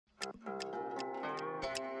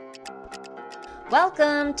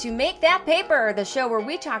Welcome to Make That Paper, the show where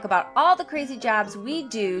we talk about all the crazy jobs we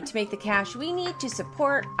do to make the cash we need to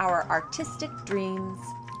support our artistic dreams.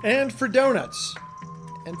 And for donuts.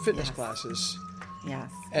 And fitness classes.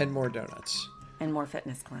 Yes. And more donuts. And more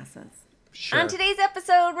fitness classes. Sure. On today's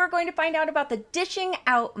episode, we're going to find out about the dishing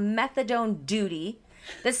out methadone duty,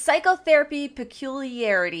 the psychotherapy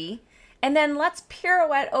peculiarity, and then let's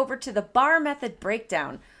pirouette over to the bar method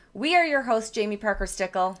breakdown. We are your hosts, Jamie Parker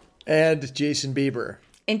Stickle. And Jason Bieber.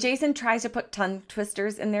 And Jason tries to put tongue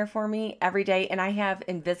twisters in there for me every day, and I have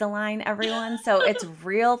Invisalign, everyone, so it's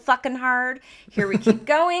real fucking hard. Here we keep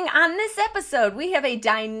going. On this episode, we have a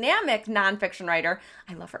dynamic nonfiction writer,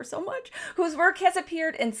 I love her so much, whose work has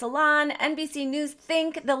appeared in Salon, NBC News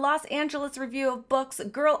Think, the Los Angeles Review of Books,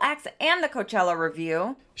 Girl X, and the Coachella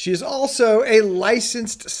Review. She is also a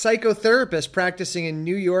licensed psychotherapist practicing in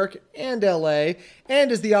New York and LA,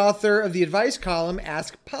 and is the author of the advice column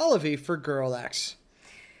Ask Pallavi for Girl X.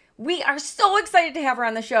 We are so excited to have her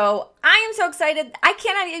on the show. I am so excited. I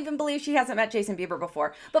cannot even believe she hasn't met Jason Bieber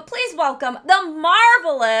before. But please welcome the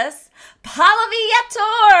marvelous Pallavi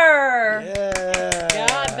Yetur. Yeah.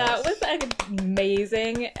 God, that was an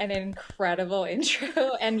amazing and incredible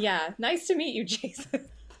intro. And yeah, nice to meet you, Jason.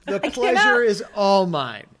 The pleasure is all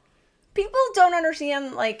mine. People don't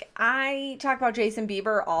understand, like, I talk about Jason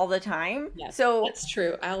Bieber all the time. Yes, so that's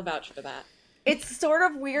true. I'll vouch for that. It's sort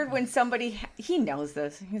of weird when somebody, he knows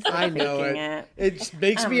this. He's I know it. It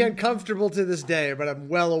makes me uncomfortable to this day, but I'm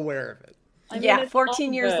well aware of it. I mean,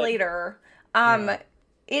 14 years later.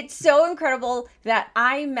 It's so incredible that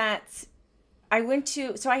I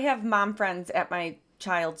have mom friends at my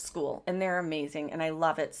child's school, and they're amazing, and I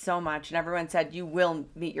love it so much. And everyone said, you will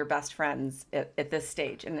meet your best friends at this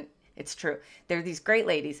stage. And it's true. They're these great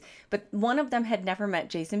ladies. But one of them had never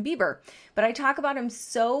met Jason Bieber. But I talk about him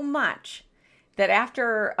so much that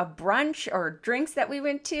after a brunch or drinks that we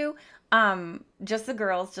went to, just the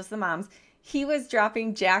girls, just the moms, he was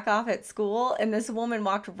dropping Jack off at school, and this woman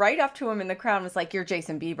walked right up to him in the crowd and was like, "You're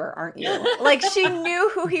Jason Bieber, aren't you?" Like, she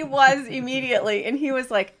knew who he was immediately, and he was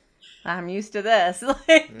like, "I'm used to this."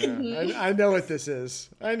 I know what this is.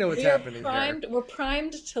 I know what's happening here. We're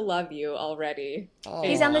primed to love you already. Oh.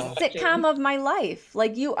 He's on the sitcom of my life.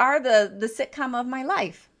 Like, you are the sitcom of my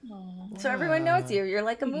life. Aww. So everyone knows you. You're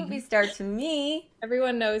like a movie star to me.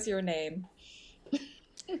 Everyone knows your name.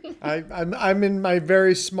 I'm in my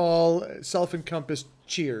very small, self-encompassed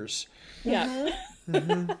cheers. Yeah.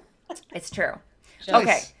 Mm-hmm. It's true. Nice.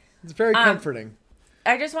 Okay. It's very comforting.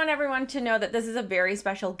 I just want everyone to know that this is a very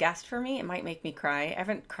special guest for me. It might make me cry. I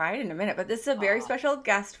haven't cried in a minute, but this is a very special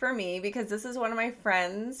guest for me because this is one of my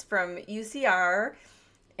friends from UCR,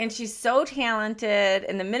 and she's so talented.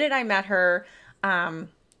 And the minute I met her,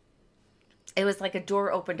 it was like a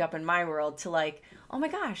door opened up in my world to, like, oh my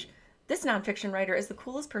gosh, this nonfiction writer is the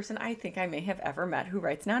coolest person I think I may have ever met who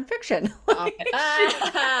writes nonfiction.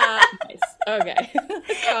 Nice. Okay.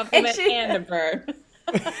 Compliment and a burn.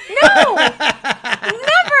 No,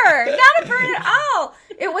 never. Not a burn at all.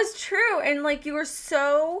 It was true. And, like, you were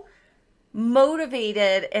so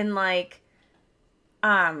motivated, and, like,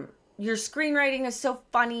 your screenwriting is so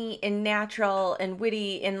funny and natural and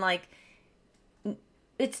witty, and, like,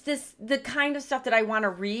 it's the kind of stuff that I want to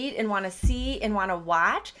read and want to see and want to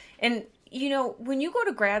watch. And, you know, when you go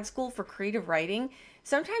to grad school for creative writing,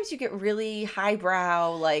 sometimes you get really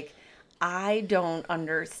highbrow, like, I don't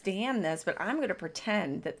understand this, but I'm going to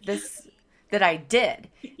pretend that I did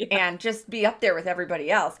and just be up there with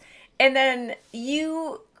everybody else. And then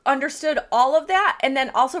you understood all of that and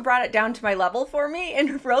then also brought it down to my level for me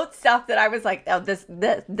and wrote stuff that I was like, oh,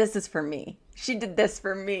 this is for me. She did this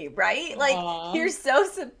for me, right? Like, Aww. You're so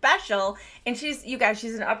special. And she's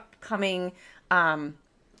an upcoming,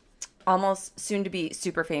 almost soon to be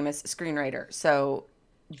super famous screenwriter. So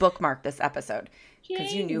bookmark this episode.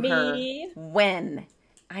 Because you knew her when.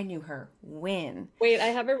 I knew her when. Wait, I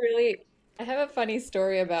have a funny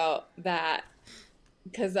story about that,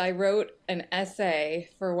 because I wrote an essay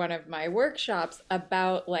for one of my workshops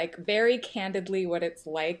about, like, very candidly what it's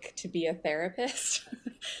like to be a therapist.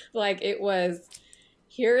 Like, it was,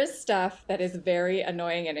 here is stuff that is very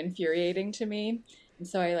annoying and infuriating to me. And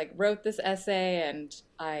so I, like, wrote this essay, and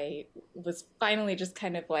I was finally just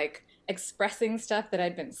kind of, like, expressing stuff that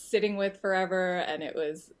I'd been sitting with forever, and it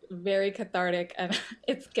was very cathartic, and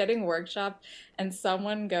it's getting workshopped, and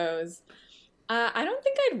someone goes, I don't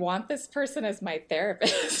think I'd want this person as my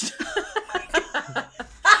therapist.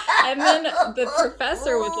 And then the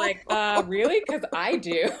professor was like, really? Because I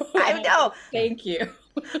do. I know. Thank you.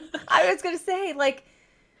 I was going to say, like,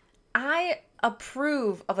 I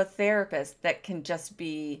approve of a therapist that can just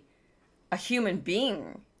be a human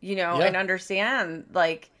being, you know, Yeah. and understand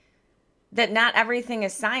like that not everything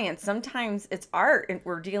is science. Sometimes it's art and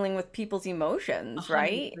we're dealing with people's emotions,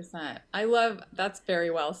 right? 100%. I love that's very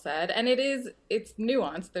well said. And it's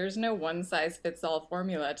nuanced. There's no one size fits all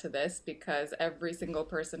formula to this because every single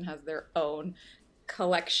person has their own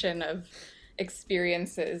collection of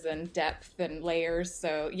experiences and depth and layers.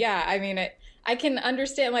 So, yeah, I mean I can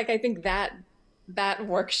understand like I think that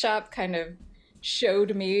workshop kind of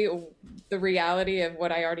showed me the reality of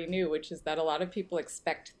what I already knew, which is that a lot of people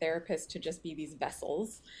expect therapists to just be these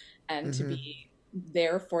vessels and to be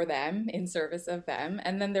there for them in service of them.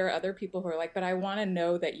 And then there are other people who are like, but I want to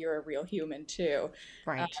know that you're a real human too.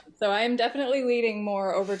 Right. So I am definitely leaning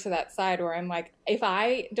more over to that side where I'm like, if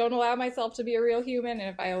I don't allow myself to be a real human and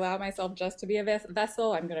if I allow myself just to be a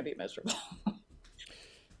vessel, I'm going to be miserable.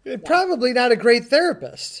 Probably not a great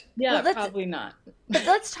therapist. Yeah, Well, probably not. But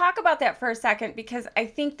let's talk about that for a second because I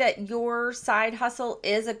think that your side hustle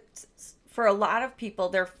is for a lot of people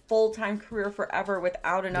their full-time career forever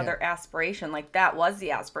without another aspiration. Like that was the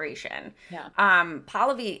aspiration. Yeah.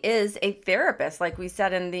 Pallavi is a therapist, like we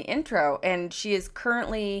said in the intro, and she is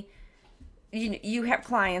currently you have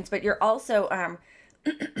clients, but you're also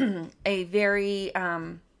a very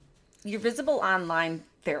you're visible online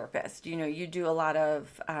therapist. You know, you do a lot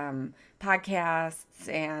of podcasts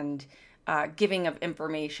and giving of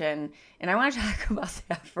information. And I want to talk about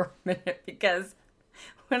that for a minute because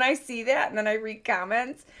when I see that and then I read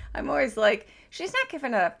comments, I'm always like, she's not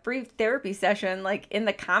giving a free therapy session like in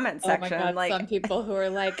the comment section. Oh my God, like some people who are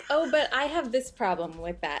like, oh, but I have this problem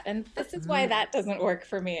with that. And this is why that doesn't work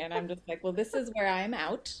for me. And I'm just like, well, this is where I'm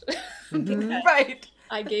out. Because right.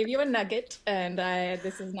 I gave you a nugget and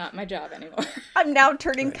this is not my job anymore. I'm now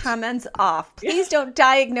turning comments off. Please don't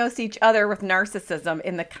diagnose each other with narcissism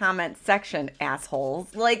in the comment section,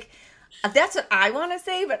 assholes. Like, that's what I want to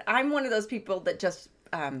say, but I'm one of those people that just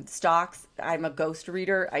stalks. I'm a ghost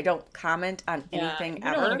reader. I don't comment on anything you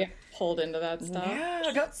ever. don't want to get pulled into that stuff.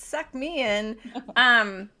 Yeah, don't suck me in.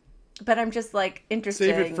 But I'm just like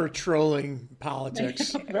interested. Save it for trolling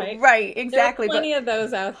politics. Right? Right, exactly. There are plenty of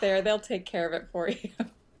those out there. They'll take care of it for you.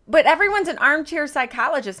 But everyone's an armchair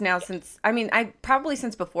psychologist now since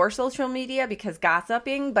before social media because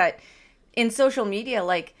gossiping, but in social media,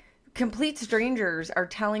 like complete strangers are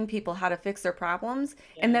telling people how to fix their problems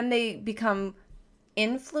and then they become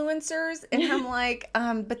influencers. And I'm like,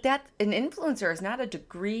 but an influencer is not a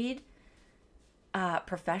degreed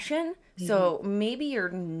profession. So maybe you're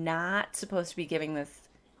not supposed to be giving this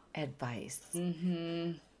advice.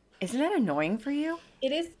 Isn't that annoying for you?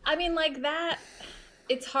 It is. I mean, like that.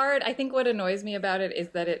 It's hard. I think what annoys me about it is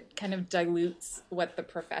that it kind of dilutes what the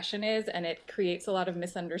profession is and it creates a lot of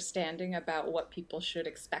misunderstanding about what people should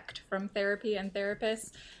expect from therapy and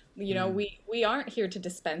therapists. You know, we aren't here to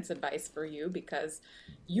dispense advice for you because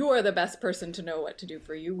you are the best person to know what to do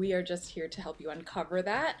for you. We are just here to help you uncover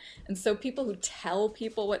that. And so people who tell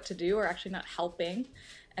people what to do are actually not helping.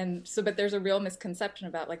 And so, but there's a real misconception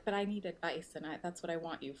about like, but I need advice and that's what I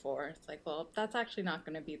want you for. It's like, well, that's actually not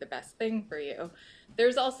going to be the best thing for you.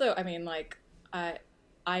 There's also, I mean, like,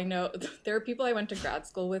 I know there are people I went to grad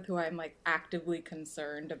school with who I'm like actively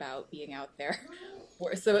concerned about being out there.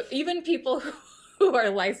 So even people who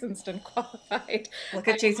are licensed and qualified. Look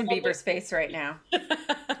at Jason Bieber's face right now.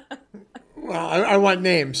 Well, I want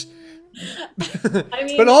names. I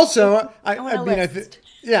mean, but also, I but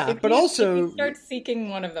if also, you start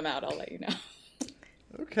seeking one of them out, I'll let you know.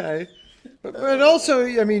 Okay. But also,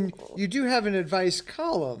 I mean, you do have an advice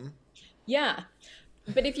column. Yeah.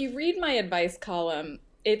 But if you read my advice column,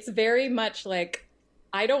 it's very much like,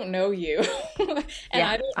 I don't know you. And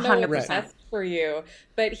I don't know what's best for you.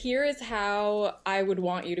 But here is how I would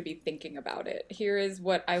want you to be thinking about it. Here is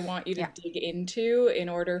what I want you to dig into in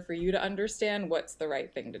order for you to understand what's the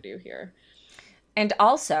right thing to do here. And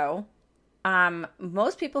also,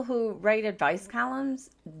 most people who write advice columns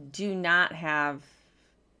do not have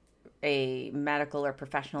a medical or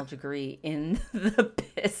professional degree in the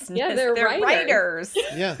business. Yeah, they're writers.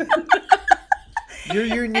 Yeah. You're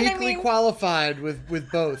uniquely qualified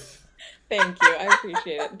with both. Thank you. I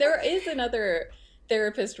appreciate it. There is another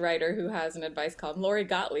therapist writer who has an advice column. Lori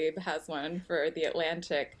Gottlieb has one for The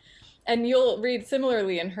Atlantic. And you'll read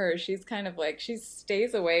similarly in her. She's kind of like, she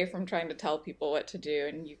stays away from trying to tell people what to do.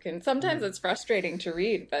 And you can, sometimes it's frustrating to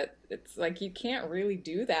read, but it's like, you can't really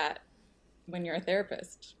do that when you're a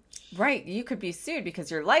therapist. Right. You could be sued because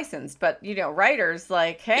you're licensed. But, you know, writers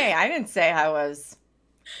like, hey, I didn't say I was.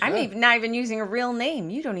 I'm not even using a real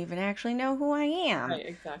name. You don't even actually know who I am. Right,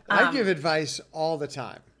 exactly. I give advice all the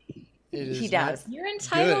time. It He is not does. You're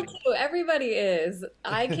entitled good. to. Everybody is.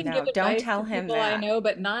 I can No, give don't advice tell to him people I that. know,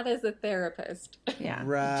 but not as a therapist. Yeah.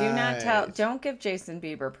 Do not tell, Right. don't give Jason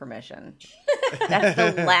Bieber permission. That's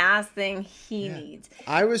the last thing he Yeah. needs.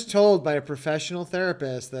 I was told by a professional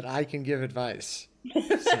therapist that I can give advice.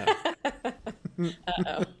 So,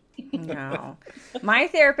 Uh-oh. No. My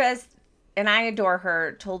therapist, and I adore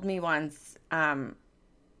her, told me once,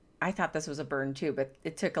 I thought this was a burn too, but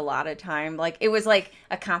it took a lot of time. Like it was like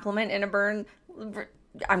a compliment and a burn.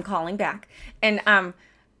 I'm calling back. And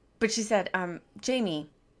but she said, Jamie,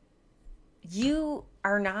 you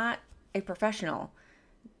are not a professional.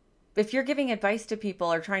 If you're giving advice to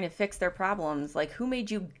people or trying to fix their problems, like who made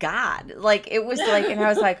you God? Like it was like, and I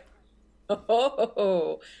was like,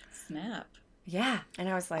 Oh, snap. yeah. And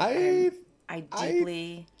I was like, I I I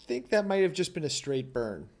deeply think that might have just been a straight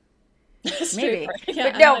burn. maybe, Yeah,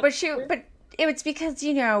 but I'm no, not but sure. it was because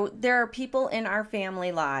there are people in our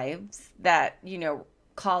family lives that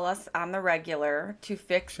call us on the regular to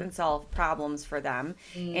fix and solve problems for them,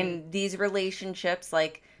 Mm, and these relationships,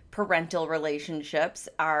 like parental relationships,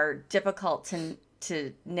 are difficult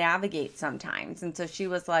to navigate sometimes. And so she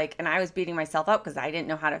was like, and I was beating myself up because I didn't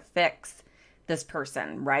know how to fix this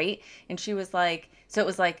person, right? And she was like, so it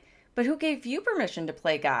was like, but who gave you permission to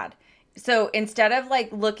play God? So instead of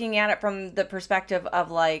like looking at it from the perspective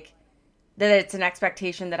of like that it's an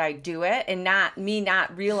expectation that I do it, and not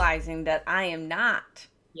realizing that I am not,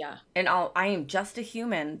 yeah. and I am just a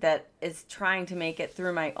human that is trying to make it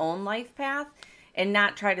through my own life path, and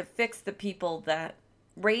not try to fix the people that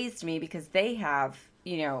raised me because they have,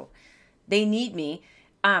 they need me.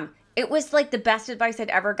 It was like the best advice I'd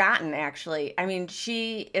ever gotten, actually. I mean,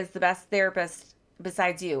 she is the best therapist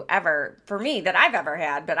besides you ever for me that I've ever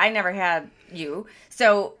had, but I never had you.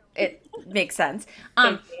 So it makes sense.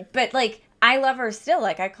 Thank you. But like I love her still.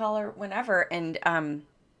 Like I call her whenever, and I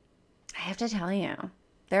have to tell you,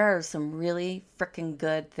 there are some really freaking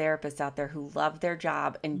good therapists out there who love their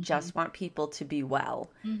job and Hmm. just want people to be well.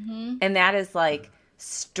 Hmm. And that is like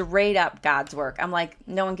straight up God's work. I'm like,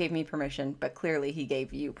 no one gave me permission, but clearly he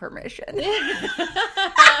gave you permission.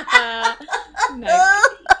 Nice.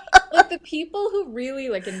 Like the people who really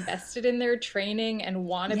like invested in their training and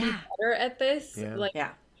want to be Yeah. better at this, Yeah. like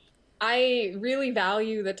Yeah. I really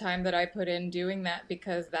value the time that I put in doing that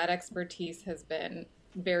because that expertise has been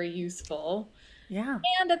very useful. Yeah.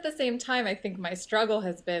 And at the same time, I think my struggle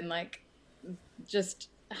has been like just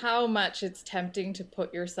how much it's tempting to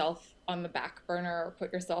put yourself on the back burner or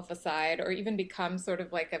put yourself aside or even become sort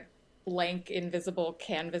of like a blank, invisible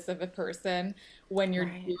canvas of a person when you're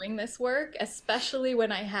Right. doing this work, especially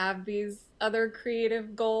when I have these other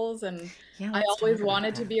creative goals. And Yeah, I let's always talk about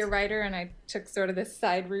wanted to be a that. writer, and I took sort of this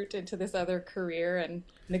side route into this other career and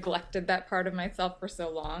neglected that part of myself for so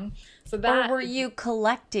long. So Or that were you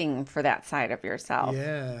collecting for that side of yourself?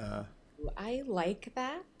 Yeah. I like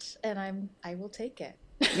that, and I will take it.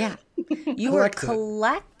 Yeah. You were Collect it.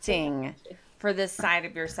 collecting for this side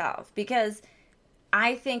of yourself because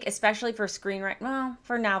I think, especially for screenwriting, well,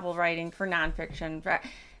 for novel writing, for nonfiction,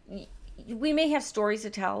 we may have stories to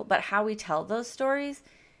tell, but how we tell those stories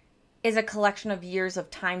is a collection of years of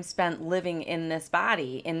time spent living in this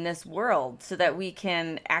body, in this world, so that we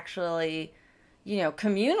can actually,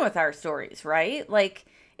 commune with our stories, right? Like,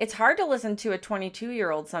 it's hard to listen to a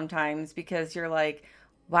 22-year-old sometimes because you're like,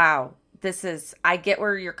 wow, I get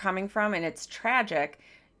where you're coming from and it's tragic.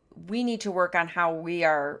 We need to work on how we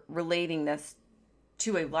are relating this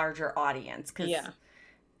to a larger audience because Yeah.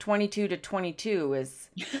 22 to 22 is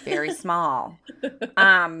very small.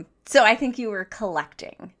 So I think you were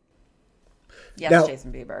collecting. Yes, Now,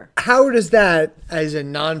 Jason Bieber. how does that, as a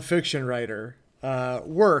nonfiction writer,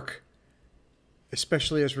 work,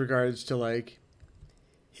 especially as regards to like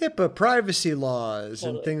HIPAA privacy laws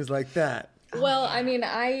and Totally. things like that? Well, I mean,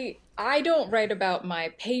 I don't write about my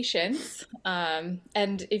patients, and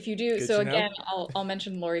if you do, Good so to know. again, I'll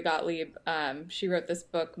mention Lori Gottlieb. She wrote this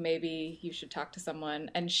book. Maybe you should talk to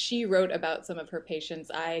someone, and she wrote about some of her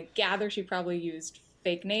patients. I gather she probably used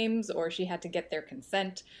fake names, or she had to get their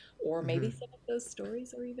consent, or maybe some of those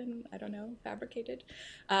stories are even, I don't know, fabricated.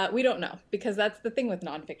 We don't know because that's the thing with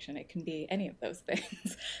nonfiction; it can be any of those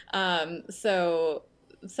things. So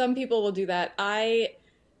some people will do that. I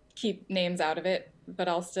keep names out of it, but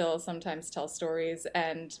I'll still sometimes tell stories.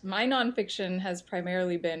 And my nonfiction has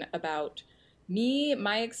primarily been about me,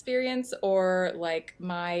 my experience, or like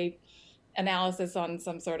my analysis on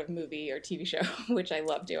some sort of movie or TV show, which I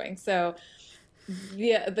love doing. So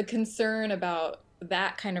the concern about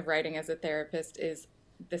that kind of writing as a therapist is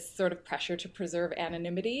this sort of pressure to preserve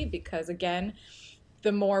anonymity because again,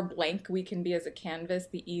 the more blank we can be as a canvas,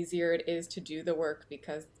 the easier it is to do the work,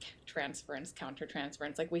 because transference,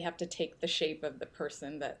 countertransference, like we have to take the shape of the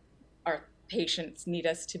person that our patients need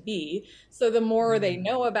us to be. So the more they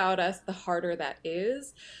know about us, the harder that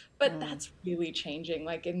is. But that's really changing,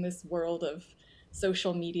 like in this world of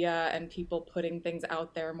social media and people putting things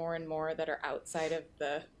out there more and more that are outside of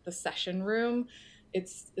the session room.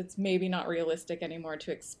 It's maybe not realistic anymore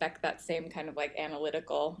to expect that same kind of like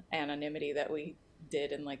analytical anonymity that we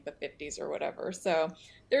did in like the 50s or whatever. So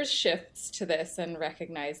there's shifts to this, and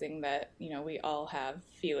recognizing that, you know, we all have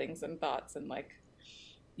feelings and thoughts, and like,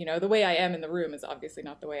 you know, the way I am in the room is obviously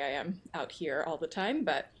not the way I am out here all the time,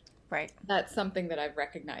 but Right. that's something that I've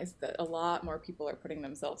recognized, that a lot more people are putting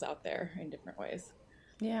themselves out there in different ways.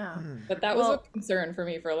 Yeah. But that was a concern for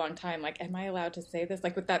me for a long time. Like, am I allowed to say this?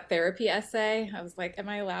 Like with that therapy essay, I was like, am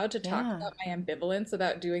I allowed to talk about my ambivalence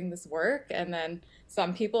about doing this work? And then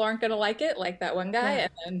some people aren't going to like it, like that one guy.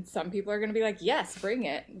 And then some people are going to be like, yes, bring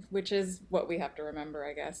it, which is what we have to remember,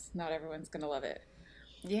 I guess. Not everyone's going to love it.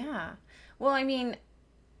 Yeah. Well, I mean,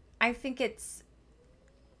 I think it's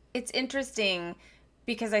interesting,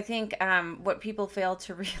 because I think what people fail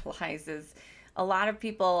to realize is a lot of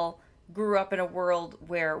people grew up in a world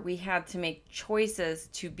where we had to make choices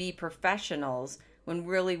to be professionals when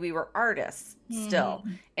really we were artists still,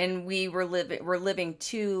 and we're living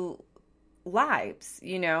two lives,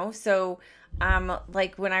 you know. So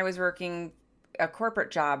like when I was working a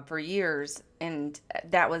corporate job for years, and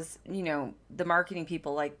that was, you know, the marketing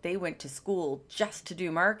people, like they went to school just to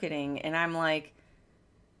do marketing, and I'm like,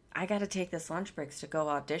 I got to take this lunch breaks to go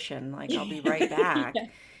audition, like I'll be right back.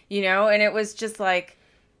 You know. And it was just like,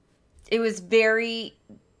 it was very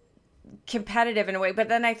competitive in a way. But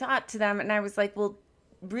then I thought to them, and I was like, well,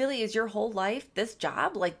 really, is your whole life this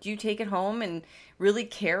job? Like, do you take it home and really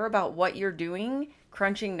care about what you're doing,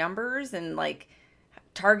 crunching numbers and like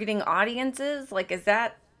targeting audiences? Like, is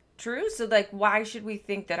that true? So like, why should we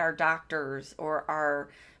think that our doctors or our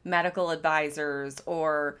medical advisors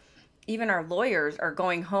or even our lawyers are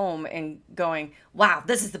going home and going, wow,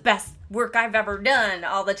 this is the best work I've ever done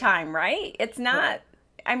all the time, right? It's not.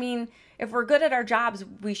 I mean, if we're good at our jobs,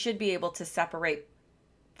 we should be able to separate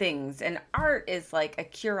things. And art is like a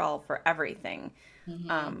cure-all for everything.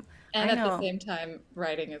 And at the same time,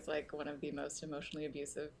 writing is like one of the most emotionally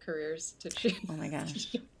abusive careers to choose. Oh my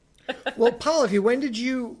gosh. Well, Pallavi,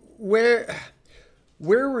 where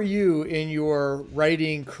were you in your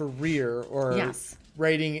writing career or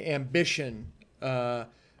writing ambition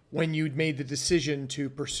when you'd made the decision to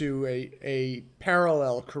pursue a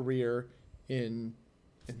parallel career in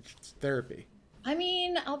therapy? I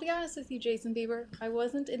mean, I'll be honest with you, Jason Bieber. I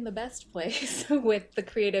wasn't in the best place with the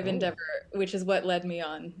creative endeavor, which is what led me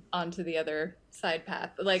onto the other side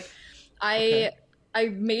path. Like, I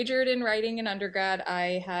majored in writing in undergrad.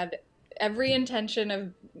 I had every intention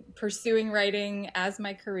of pursuing writing as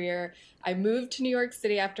my career. I moved to New York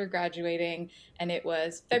City after graduating, and it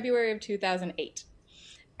was February of 2008.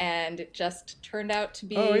 And it just turned out to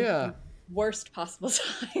be the worst possible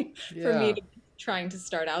time for me to trying to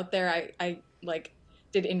start out there. I like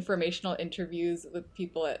did informational interviews with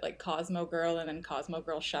people at like Cosmo Girl, and then Cosmo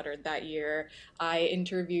Girl shuttered that year. I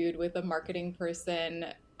interviewed with a marketing person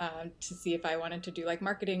to see if I wanted to do like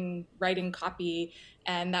marketing, writing copy,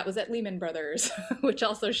 and that was at Lehman Brothers, which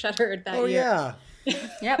also shuttered that year.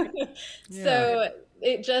 Yep. So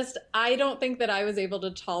it just, I don't think that I was able to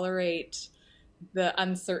tolerate the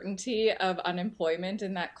uncertainty of unemployment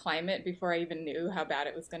in that climate before I even knew how bad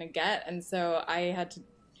it was going to get. And so I had to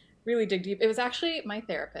really dig deep. It was actually my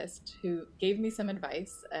therapist who gave me some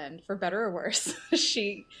advice, and for better or worse,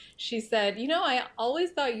 she said, you know, I always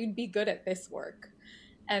thought you'd be good at this work.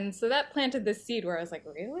 And so that planted this seed where I was like,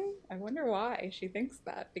 really? I wonder why she thinks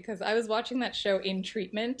that. Because I was watching that show In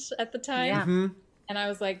Treatment at the time. And I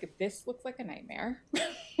was like, this looks like a nightmare.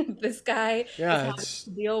 This guy is having to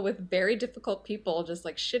deal with very difficult people just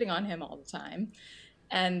like shitting on him all the time.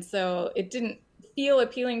 And so it didn't feel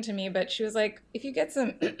appealing to me, but she was like, if you get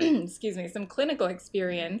some, some clinical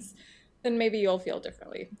experience, then maybe you'll feel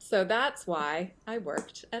differently. So that's why I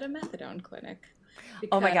worked at a methadone clinic.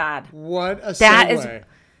 Oh my God. What a segue.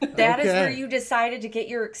 That is where you decided to get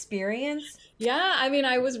your experience? Yeah, I mean,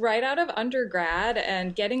 I was right out of undergrad,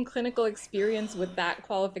 and getting clinical experience with that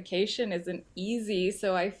qualification isn't easy.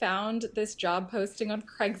 So I found this job posting on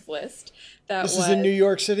Craigslist This is in New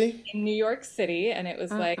York City? In New York City, and it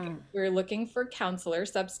was like, we're looking for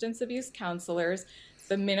counselors, substance abuse counselors,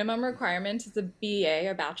 the minimum requirement is a BA,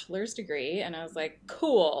 a bachelor's degree. And I was like,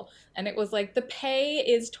 cool. And it was like, the pay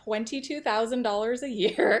is $22,000 a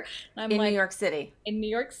year. And I'm In New like, York City. in New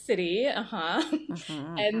York City,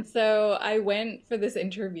 Mm-hmm. And so I went for this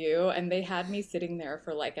interview and they had me sitting there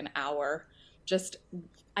for like an hour. Just,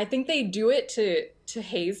 I think they do it to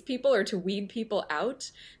haze people or to weed people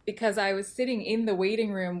out, because I was sitting in the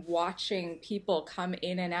waiting room watching people come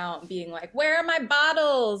in and out and being like, where are my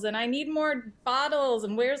bottles? And I need more bottles.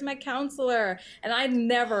 And where's my counselor? And I'd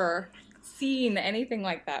never seen anything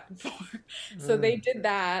like that before. So they did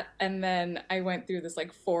that. And then I went through this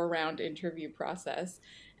like 4-round interview process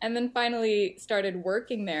and then finally started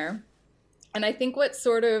working there. And I think what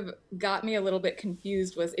sort of got me a little bit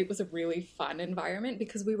confused was it was a really fun environment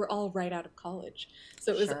because we were all right out of college.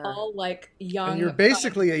 So it was Sure. all like young. And you're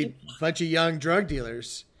basically a bunch of young drug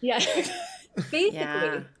dealers. Yeah, basically.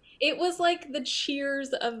 Yeah. It was like the Cheers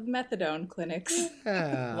of methadone clinics.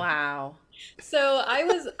 Yeah. Wow. So I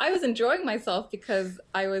was enjoying myself because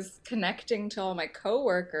I was connecting to all my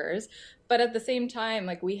coworkers, but at the same time,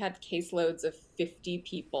 like we had caseloads of 50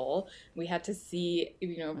 people. We had to see,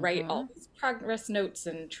 write all these progress notes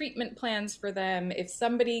and treatment plans for them. If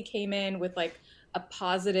somebody came in with like a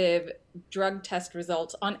positive drug test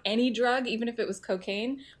result on any drug, even if it was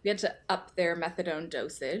cocaine, we had to up their methadone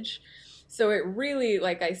dosage. So it really,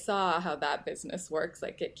 like, I saw how that business works.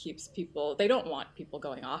 Like, it keeps people, they don't want people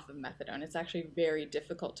going off of methadone. It's actually very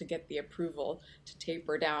difficult to get the approval to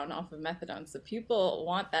taper down off of methadone. So people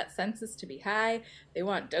want that census to be high. They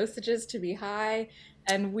want dosages to be high.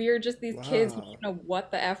 And we're just these kids who don't know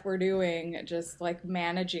what the F we're doing, just like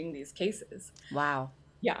managing these cases. Wow.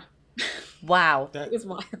 Yeah. Wow. It was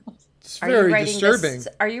wild. It's very disturbing.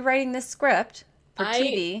 Are you writing this script for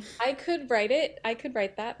TV? I could write it. I could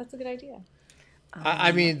write that. That's a good idea.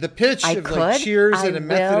 I mean, the pitch I of could. like Cheers I at a will.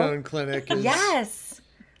 methadone clinic is Yes.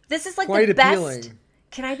 This is like quite the appealing. best.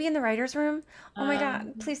 Can I be in the writer's room? Oh my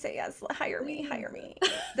God. Please say yes. Hire me. Hire me.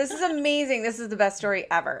 This is amazing. This is the best story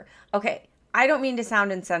ever. Okay. I don't mean to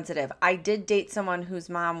sound insensitive. I did date someone whose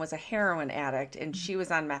mom was a heroin addict and she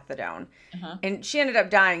was on methadone. And she ended up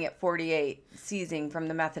dying at 48, seizing from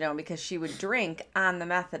the methadone because she would drink on the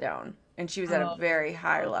methadone. And she was at a very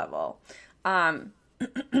high level.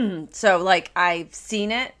 So, like, I've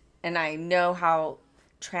seen it and I know how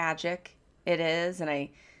tragic it is. And I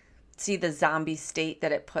see the zombie state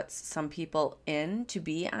that it puts some people in to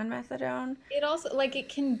be on methadone. It also, like, it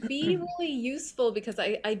can be really useful because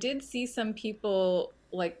I did see some people,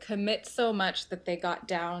 like, commit so much that they got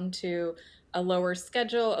down to a lower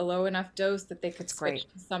schedule, a low enough dose that they could switch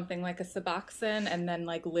to something like a Suboxone and then,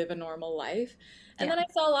 like, live a normal life. And then I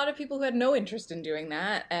saw a lot of people who had no interest in doing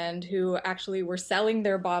that and who actually were selling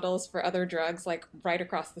their bottles for other drugs, like right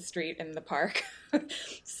across the street in the park.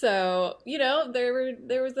 So,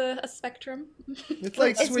 there was a spectrum. It's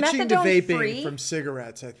like Is switching to methadone vaping free? from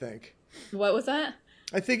cigarettes, I think. What was that?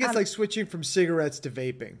 I think it's like switching from cigarettes to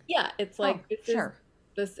vaping. Yeah, it's like sure.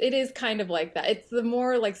 It is kind of like that. It's the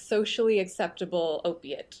more like socially acceptable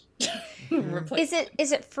opiate. Is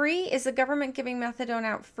it free? Is the government giving methadone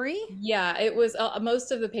out free? Yeah, it was.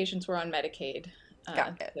 Most of the patients were on Medicaid.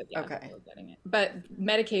 Got it. So, yeah, Okay. they were getting it. But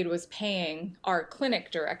Medicaid was paying our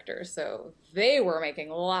clinic director, so they were making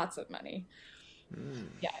lots of money.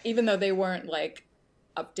 Yeah, even though they weren't like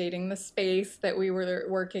updating the space that we were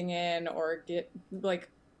working in or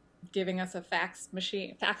giving us a fax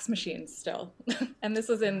machine still. And this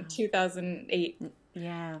was in 2008.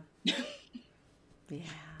 Yeah. Yeah.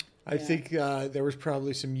 I think there was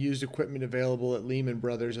probably some used equipment available at Lehman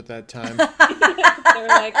Brothers at that time. They were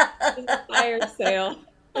like, fire sale.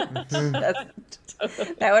 That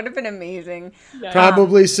would have been amazing. Yeah,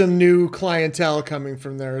 Probably some new clientele coming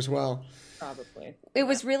from there as well. probably. It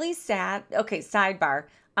was really sad. Okay, sidebar.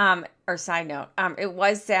 Or side note. It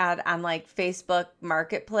was sad on like Facebook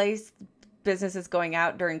Marketplace, businesses going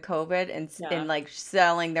out during COVID and like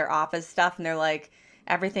selling their office stuff, and they're like,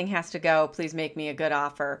 everything has to go. Please make me a good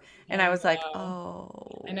offer. And I was like,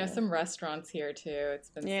 oh. I know some restaurants here too. It's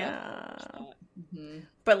been Yeah. sad to watch that.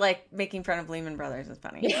 But like making fun of Lehman Brothers is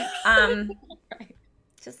funny. Right.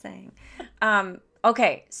 Just saying.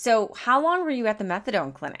 Okay, so how long were you at the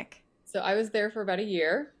methadone clinic? So I was there for about a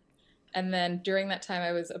year. And then during that time,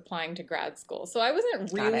 I was applying to grad school. So I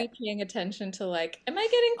wasn't really paying attention to like, am I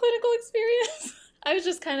getting clinical experience? I was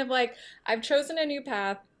just kind of like, I've chosen a new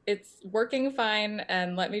path. it's working fine,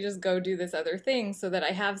 and let me just go do this other thing so that I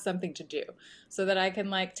have something to do, so that I can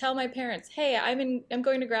like tell my parents, hey, I'm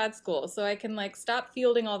going to grad school, so I can like stop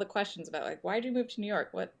fielding all the questions about like, why did you move to New York?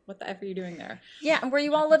 What the F are you doing there? Yeah, and were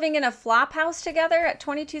you all living in a flop house together at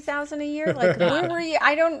 22,000 a year? Like, where were you?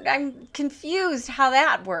 I'm confused how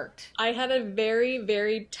that worked. I had a very,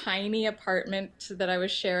 very tiny apartment that I was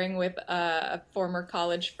sharing with a former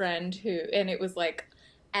college friend and it was like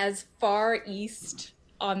as far east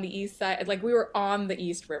on the east side, like we were on the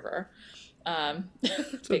East River.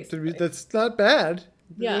 Basically. That's not bad.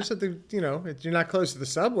 Yeah. There's something, you're not close to the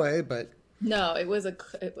subway, but No, it was a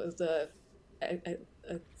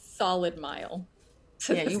solid mile.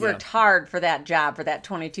 Yeah, you worked hard for that job, for that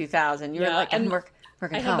 22,000. You were like, and working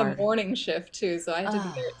I had hard. the morning shift too, so I had to be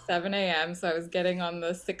there at 7 a.m. So I was getting on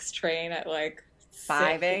the 6 train at like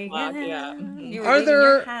 5 a.m. Yeah. You were leaving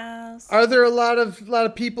your house. Are there a lot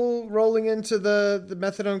of people rolling into the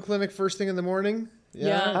methadone clinic first thing in the morning?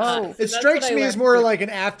 Yeah. Oh. It strikes me as more like an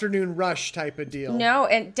afternoon rush type of deal. No,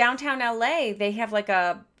 and downtown LA, they have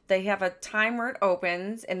a time where it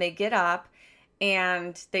opens, and they get up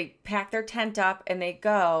and they pack their tent up and they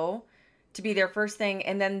go to be there first thing.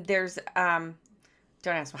 And then there's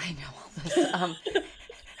don't ask why I know all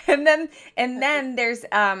this. And then there's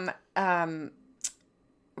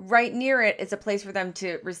right near it is a place for them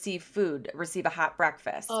to receive a hot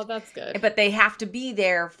breakfast. Oh, that's good. But they have to be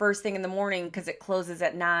there first thing in the morning because it closes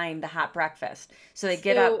at 9, the hot breakfast. So they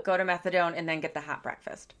get up, go to methadone, and then get the hot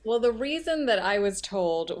breakfast. Well, the reason that I was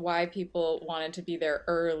told why people wanted to be there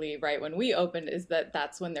early, right when we opened, is that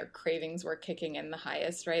that's when their cravings were kicking in the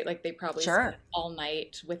highest, right? Like they probably spent all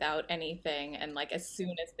night without anything, and like as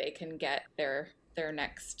soon as they can get their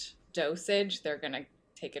next dosage, they're gonna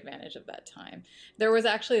take advantage of that time. There was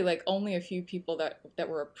actually like only a few people that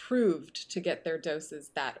were approved to get their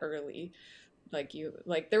doses that early.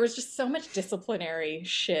 There was just so much disciplinary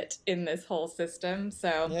shit in this whole system.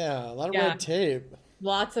 So yeah, a lot of red tape.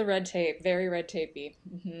 Lots of red tape, very red tapey.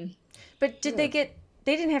 Mm-hmm. But did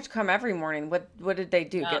they didn't have to come every morning. What did they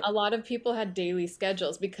do? A lot of people had daily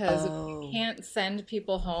schedules because you can't send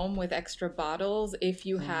people home with extra bottles if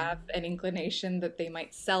you have an inclination that they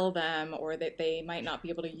might sell them or that they might not be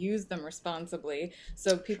able to use them responsibly.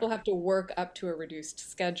 So people have to work up to a reduced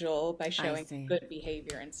schedule by showing good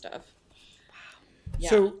behavior and stuff. Wow.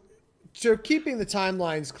 Yeah. So keeping the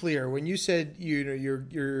timelines clear, when you said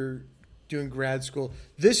you're doing grad school,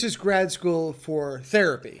 this is grad school for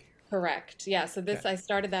therapy. Correct. Yeah. So I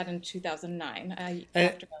started that in 2009.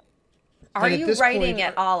 Are you writing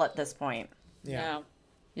at all at this point? Yeah. No.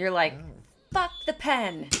 You're like, fuck the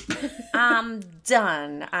pen. I'm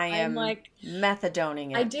done. I'm like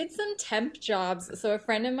methadoning it. I did some temp jobs. So a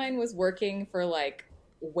friend of mine was working for like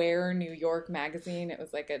Where New York magazine. It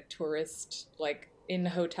was like a tourist, like in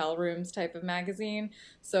hotel rooms type of magazine.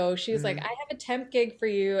 So she was like, I have a temp gig for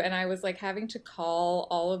you. And I was like having to call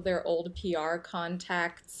all of their old PR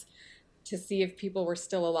contacts to see if people were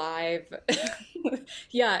still alive.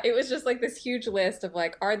 Yeah, it was just like this huge list of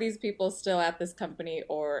like, are these people still at this company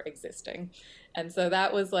or existing? And so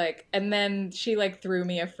that was like, and then she like threw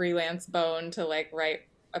me a freelance bone to like write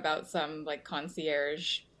about some like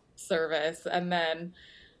concierge service. And then,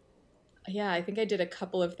 yeah, I think I did a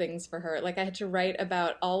couple of things for her. Like I had to write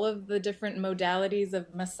about all of the different modalities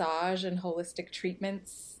of massage and holistic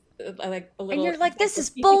treatments. Like a little, and you're like, this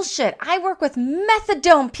is bullshit. I work with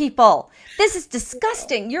methadone people. This is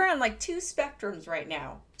disgusting. You're on like 2 spectrums right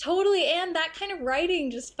now. Totally. And that kind of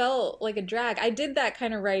writing just felt like a drag. I did that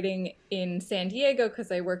kind of writing in San Diego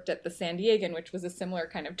because I worked at the San Diegan, which was a similar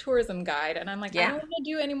kind of tourism guide. And I'm like, I don't want to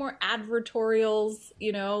do any more advertorials,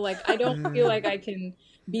 like I don't feel like I can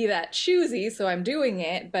be that choosy, so I'm doing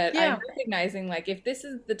it, but I'm recognizing like if this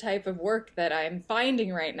is the type of work that I'm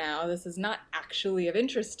finding right now, this is not actually of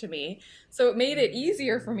interest to me. So it made it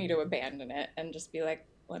easier for me to abandon it and just be like,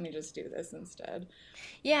 let me just do this instead.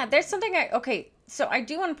 Yeah, there's something so I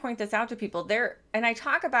do want to point this out to people there, and I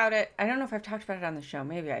talk about it. I don't know if I've talked about it on the show,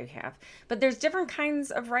 maybe I have, but there's different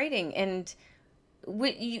kinds of writing, and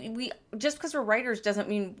we just because we're writers doesn't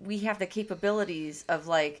mean we have the capabilities of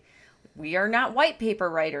like, we are not white paper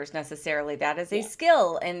writers necessarily. That is a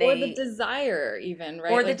skill, and or the desire, even,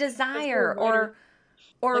 right? Or the desire, or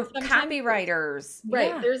like copywriters, right?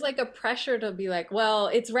 Yeah. There's like a pressure to be like, well,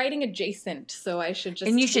 it's writing adjacent, so I should just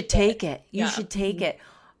and you should take it. You should take it.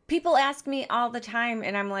 People ask me all the time,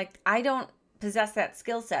 and I'm like, I don't possess that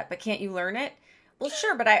skill set, but can't you learn it? Well,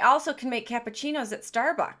 sure, but I also can make cappuccinos at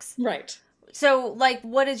Starbucks, right? So, like,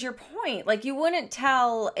 what is your point? Like, you wouldn't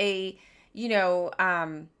tell a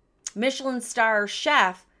Michelin star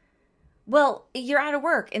chef, well, you're out of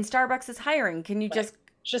work and Starbucks is hiring. Can you just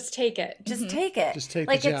Just take it. Just take it. Just take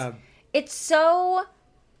like the job. It's so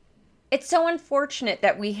unfortunate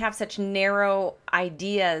that we have such narrow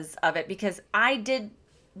ideas of it, because I did,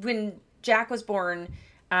 when Jack was born,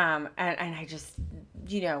 and I just,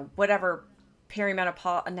 whatever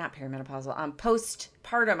not perimenopausal,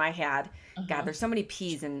 postpartum I had. God, there's so many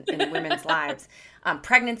P's in women's lives.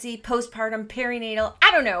 Pregnancy, postpartum, perinatal,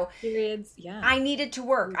 I don't know. Periods, yeah. I needed to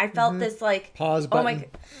work. I felt this like, Pause button. oh my,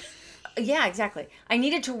 yeah, exactly. I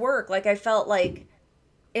needed to work. Like I felt like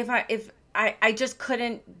if I just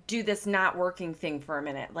couldn't do this not working thing for a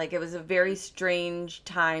minute. Like it was a very strange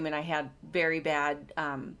time, and I had very bad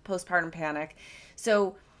postpartum panic.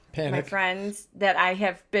 So my friends that I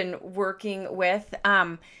have been working with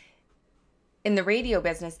in the radio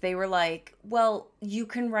business, they were like, well, you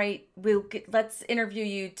can write, let's interview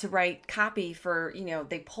you to write copy for,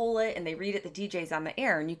 they pull it and they read it, the DJ's on the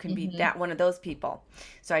air, and you can be that one of those people.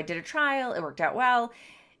 So I did a trial. It worked out well.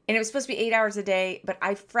 And it was supposed to be 8 hours a day, but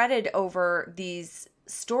I fretted over these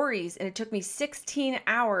stories, and it took me 16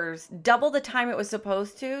 hours, double the time it was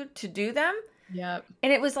supposed to do them. Yep.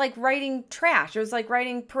 And it was like writing trash. It was like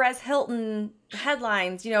writing Perez Hilton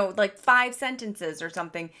headlines, like 5 sentences or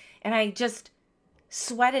something. And I just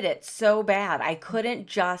sweated it so bad. I couldn't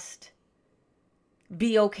just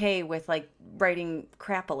be okay with like writing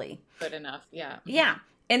crappily. Good enough. Yeah. Yeah.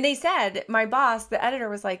 And they said, my boss, the editor,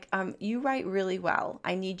 was like, you write really well.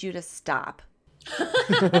 I need you to stop.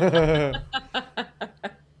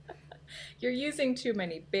 You're using too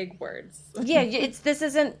many big words. Yeah, this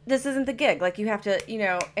isn't the gig. Like you have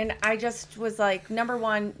to, and I just was like, number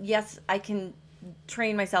one, yes, I can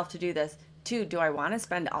train myself to do this. 2, do I want to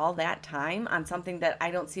spend all that time on something that I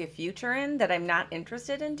don't see a future in, that I'm not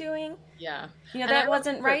interested in doing? Yeah. That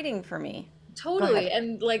wasn't writing for me. Totally.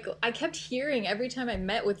 And like I kept hearing every time I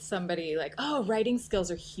met with somebody like, oh, writing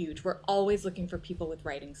skills are huge. We're always looking for people with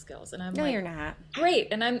writing skills. And I'm no, like, you're not. Great.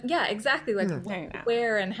 And I'm, yeah, exactly. Like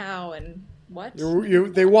where and how and what?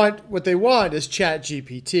 What they want is Chat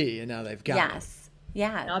GPT, and now they've got it. Yes.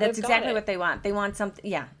 Yeah. That's exactly what they want. They want something.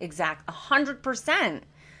 Yeah, exact. 100%.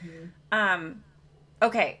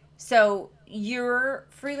 Okay. So you're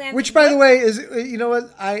freelancing. Which, by the way, is,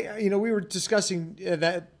 what we were discussing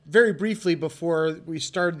that very briefly before we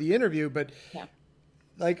started the interview, but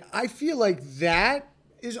like, I feel like that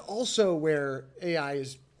is also where AI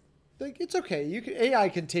is like, it's okay. AI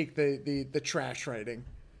can take the trash writing.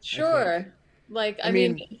 Sure. Like, I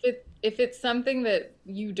mean, if it's something that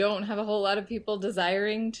you don't have a whole lot of people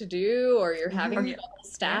desiring to do, or you're having trouble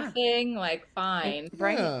staffing, like, fine.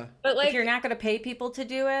 Right. Yeah. But like, if you're not going to pay people to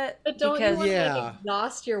do it, but don't you want to like,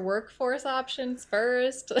 exhaust your workforce options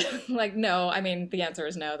first? Like, no, I mean, the answer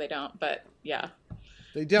is no, they don't, but yeah.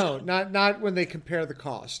 They don't. Not when they compare the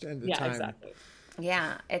cost and the time. Yeah, exactly.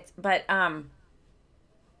 Yeah, but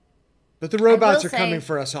the robots are coming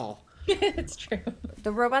for us all. It's true.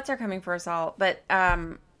 The robots are coming for us all, but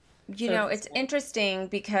it's interesting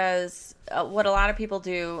because what a lot of people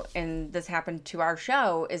do, and this happened to our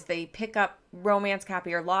show, is they pick up romance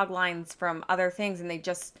copy or log lines from other things, and they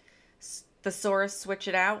just thesaurus switch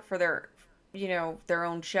it out for their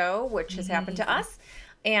own show, which has happened to us,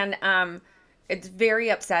 and it's very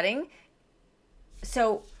upsetting.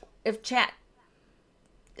 So if Chat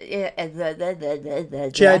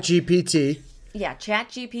GPT. Yeah, Chat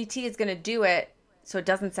GPT is going to do it so it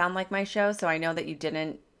doesn't sound like my show, so I know that you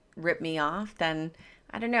didn't rip me off, then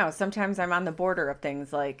I don't know. Sometimes I'm on the border of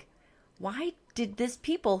things like, why did this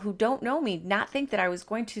people who don't know me not think that I was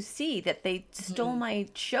going to see that they stole my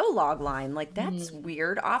show log line? Like, that's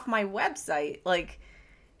weird, off my website. Like,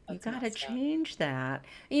 you got to change that.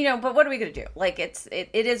 But what are we going to do? Like, it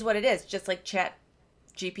is what it is. Just like Chat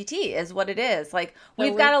GPT is what it is. Like,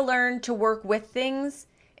 we've got to learn to work with things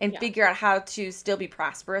and figure out how to still be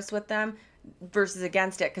prosperous with them versus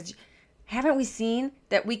against it. Because haven't we seen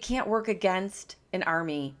that we can't work against an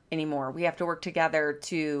army anymore? We have to work together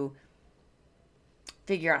to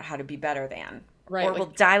figure out how to be better than. Right. Or we'll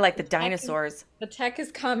die like the dinosaurs. The tech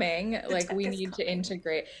is coming. Like, we need to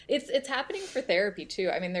integrate. It's happening for therapy too.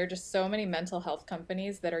 I mean, there are just so many mental health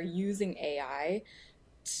companies that are using AI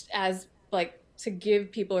as like to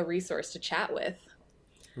give people a resource to chat with.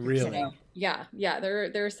 Really? So, yeah.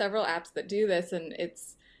 There are several apps that do this, and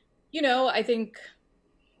it's, I think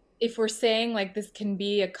if we're saying like this can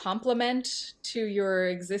be a complement to your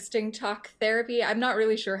existing talk therapy, I'm not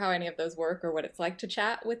really sure how any of those work or what it's like to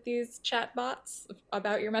chat with these chat bots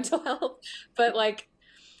about your mental health. But like,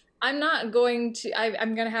 I'm going to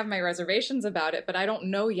have my reservations about it, but I don't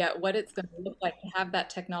know yet what it's going to look like to have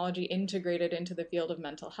that technology integrated into the field of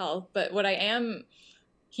mental health. But what I am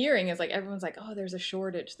hearing is like everyone's like, oh, there's a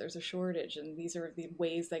shortage, and these are the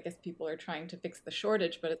ways I guess people are trying to fix the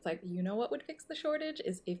shortage. But it's like, you know what would fix the shortage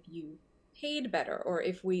is if you paid better, or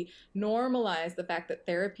if we normalize the fact that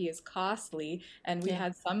therapy is costly and we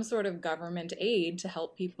had some sort of government aid to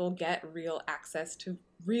help people get real access to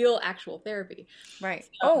real actual therapy. Right.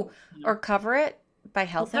 Or cover it by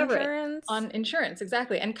health insurance. On insurance,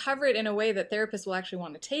 exactly. And cover it in a way that therapists will actually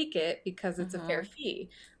want to take it because it's a fair fee.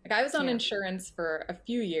 Like I was on insurance for a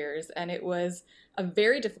few years, and it was a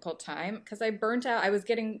very difficult time because I burnt out. I was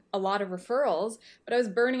getting a lot of referrals, but I was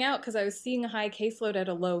burning out because I was seeing a high caseload at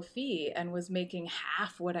a low fee and was making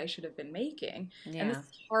half what I should have been making. Yeah. And this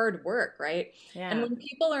is hard work, right? Yeah. And when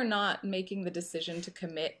people are not making the decision to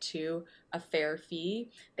commit to a fair fee,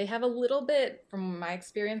 they have a little bit, from my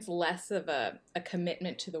experience, less of a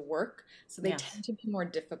commitment to the work. So they tend to be more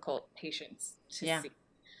difficult patients to see.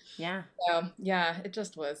 Yeah. So, yeah, it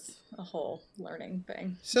just was a whole learning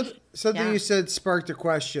thing. So something you said sparked a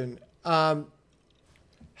question. How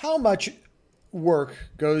much work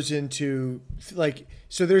goes into, like,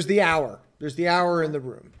 so there's the hour in the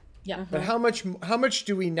room. Yeah. But how much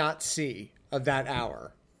do we not see of that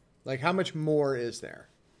hour? Like, how much more is there?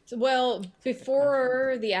 Well,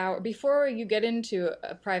 before you get into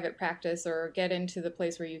a private practice or get into the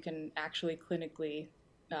place where you can actually clinically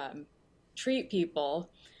treat people,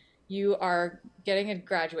 you are getting a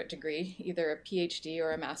graduate degree, either a PhD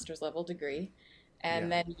or a master's level degree. And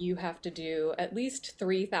then you have to do at least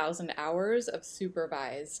 3,000 hours of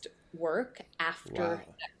supervised work after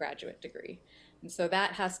that graduate degree. And so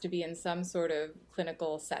that has to be in some sort of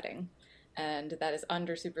clinical setting. And that is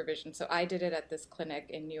under supervision. So I did it at this clinic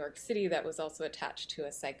in New York City that was also attached to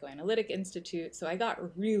a psychoanalytic institute. So I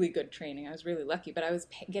got really good training. I was really lucky, but I was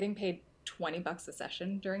getting paid $20 a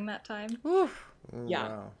session during that time. Oof. Yeah.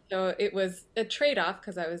 Wow. So it was a trade-off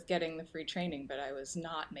because I was getting the free training, but I was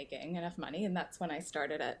not making enough money. And that's when I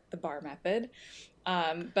started at the bar method.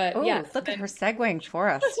 Look at her segueing for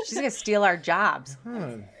us. She's going to steal our jobs.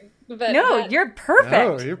 But you're perfect.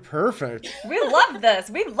 No, you're perfect. We love this.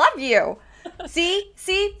 We love you. See,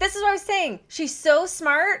 this is what I was saying. She's so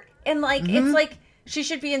smart, and like it's like she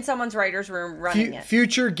should be in someone's writer's room running it.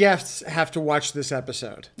 Future guests have to watch this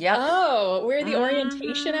episode. Yep. Oh, we're the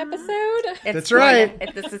orientation episode? That's right.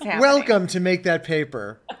 This is happening. Welcome to Make That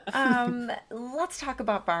Paper. Let's talk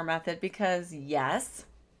about bar method because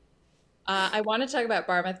I want to talk about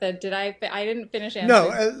bar method. I didn't finish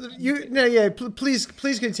answering.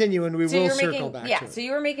 Please continue, and we will circle back to it. So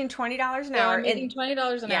you were making $20 an hour. I'm making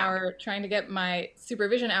 $20 an hour, trying to get my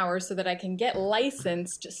supervision hours so that I can get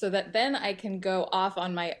licensed, so that then I can go off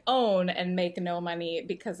on my own and make no money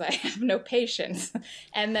because I have no patience,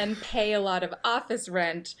 and then pay a lot of office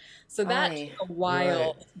rent. So that took a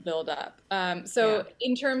while to build up.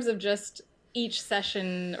 In terms of just each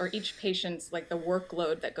session or each patient's, like the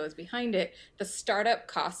workload that goes behind it, the startup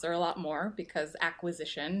costs are a lot more because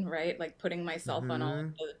acquisition, right? Like putting myself on all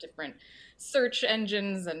of the different search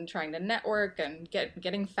engines and trying to network and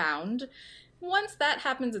getting found. Once that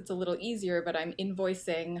happens, it's a little easier, but I'm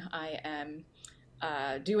invoicing. I am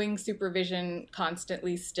doing supervision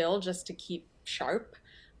constantly still just to keep sharp.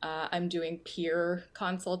 I'm doing peer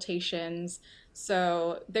consultations.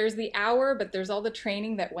 So there's the hour, but there's all the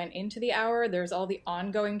training that went into the hour. There's all the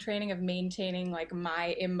ongoing training of maintaining like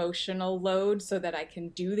my emotional load so that I can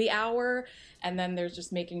do the hour. And then there's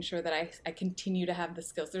just making sure that I continue to have the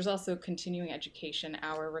skills. There's also continuing education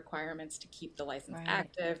hour requirements to keep the license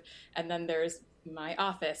active. And then there's my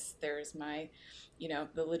office. There's my,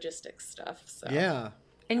 the logistics stuff. So. Yeah.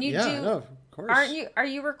 And you of course. Are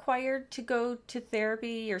you required to go to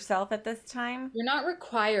therapy yourself at this time? You're not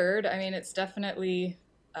required. I mean, it's definitely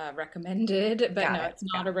recommended, but it's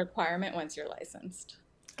not a requirement once you're licensed.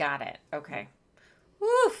 Got it. Okay.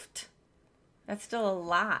 Woofed. That's still a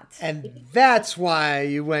lot. And that's why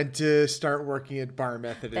you went to start working at Bar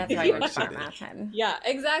Method in New York City. Yeah,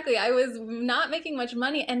 exactly. I was not making much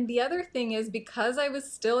money. And the other thing is, because I was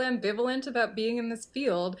still ambivalent about being in this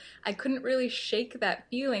field, I couldn't really shake that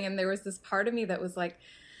feeling. And there was this part of me that was like,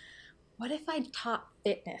 what if I taught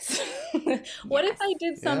fitness? What if I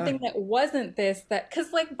did something that wasn't this?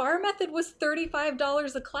 Because like Bar Method was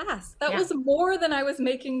 $35 a class. That was more than I was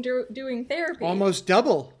making doing therapy. Almost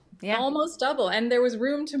double. Yeah. Almost double. And there was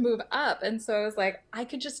room to move up. And so I was like, I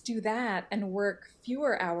could just do that and work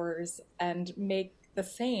fewer hours and make the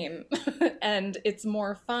same. And it's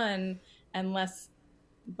more fun and less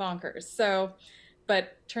bonkers. So,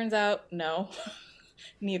 but turns out, no,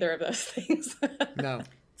 neither of those things. No.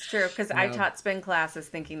 It's true. Because I taught spin classes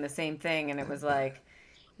thinking the same thing. And it was like,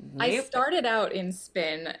 nope. I started out in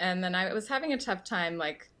spin and then I was having a tough time,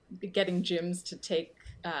 like getting gyms to take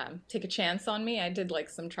take a chance on me. I did like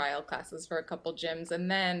some trial classes for a couple gyms, and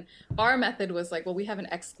then Bar Method was like, well, we have an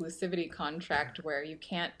exclusivity contract where you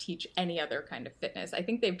can't teach any other kind of fitness. I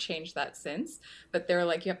think they've changed that since, but they're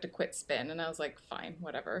like, you have to quit spin, and I was like, fine,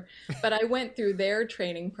 whatever. But I went through their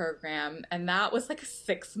training program, and that was like a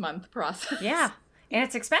 6-month process. Yeah. And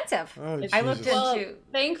it's expensive. Oh, I looked Jesus. into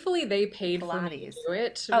Thankfully, they paid for me to Pilates. do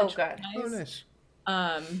it. Oh, which good. was Oh, nice.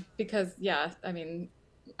 nice. Because yeah, I mean,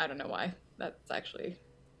 I don't know why. That's actually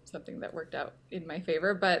something that worked out in my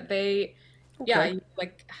favor. But they, yeah, Okay. you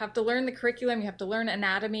like have to learn the curriculum. You have to learn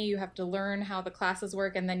anatomy. You have to learn how the classes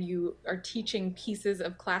work, and then you are teaching pieces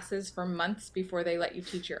of classes for months before they let you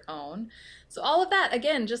teach your own. So all of that,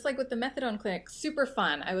 again, just like with the methadone clinic, super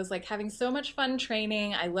fun. I was like having so much fun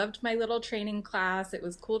training. I loved my little training class. It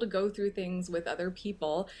was cool to go through things with other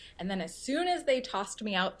people. And then as soon as they tossed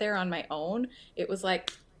me out there on my own, it was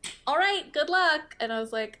like, all right, good luck. And I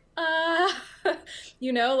was like,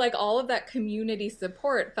 like all of that community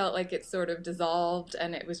support felt like it sort of dissolved,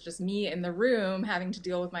 and it was just me in the room having to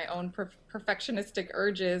deal with my own perfectionistic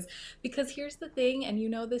urges. Because here's the thing, and you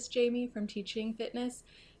know this, Jamie, from teaching fitness,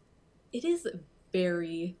 it is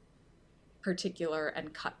very particular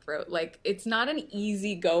and cutthroat. Like, it's not an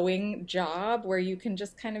easygoing job where you can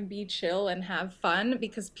just kind of be chill and have fun,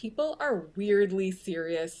 because people are weirdly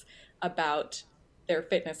serious about their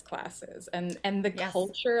fitness classes, and the Yes.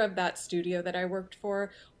 culture of that studio that I worked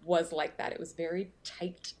for was like that. It was very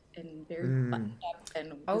tight and very buttoned up,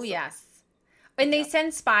 and Oh, yes. And they Yeah.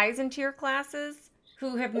 send spies into your classes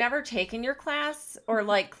who have never taken your class, or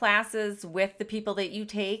like classes with the people that you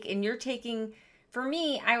take, and you're taking. For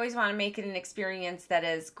me, I always want to make it an experience that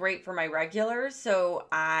is great for my regulars, so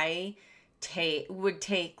I would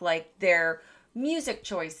take like their music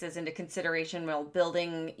choices into consideration while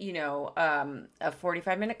building, a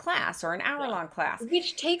 45-minute class or an hour-long class.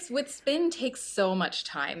 which with spin takes so much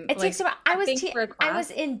time. It takes about. I was think for a I was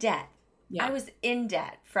class- in debt. Yeah. I was in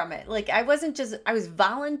debt from it. Like, I wasn't just. I was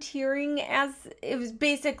volunteering, as it was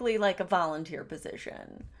basically like a volunteer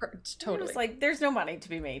position. It Totally. was like, there's no money to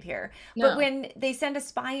be made here. No. But when they send a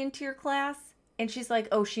spy into your class and she's like,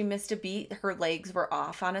 oh, she missed a beat, her legs were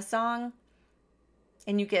off on a song,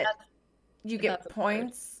 and you get that's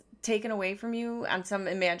points taken away from you on some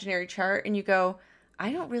imaginary chart, and you go,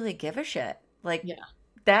 I don't really give a shit. Like, Yeah.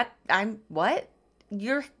 what?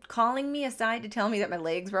 You're calling me aside to tell me that my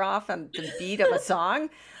legs were off on the beat of a song?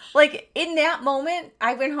 Like, in that moment,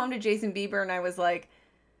 I went home to Jason Bieber and I was like,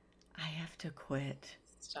 I have to quit.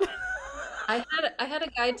 Stop. I had a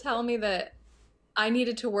guy tell me that I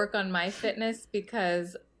needed to work on my fitness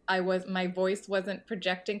because my voice wasn't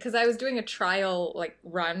projecting, because I was doing a trial like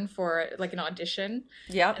run for like an audition.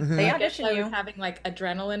 Yep. And They I guess audition I you. was having like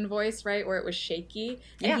adrenaline voice, right, where it was shaky, and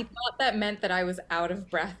Yeah. he thought that meant that I was out of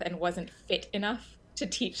breath and wasn't fit enough to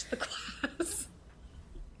teach the class.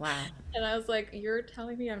 Wow. And I was like, you're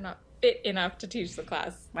telling me I'm not fit enough to teach the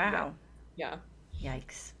class? Wow. Yeah.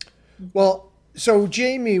 Yikes. Well, so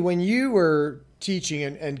Jamie, when you were teaching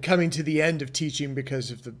and coming to the end of teaching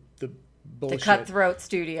because of the The bullshit. Cutthroat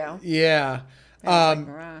Studio. Yeah. I was like,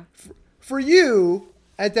 "Rah." For you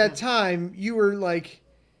at that time, you were like,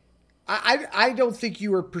 I don't think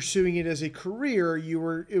you were pursuing it as a career.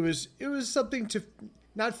 It was something to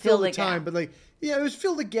not fill the time, gap. but like, yeah, it was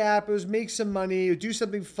fill the gap. It was make some money, do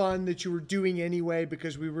something fun that you were doing anyway,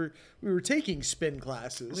 because we were taking spin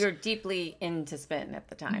classes. We were deeply into spin at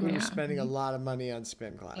the time. We Yeah. were spending a lot of money on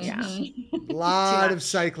spin classes. Yeah. A lot Too of much.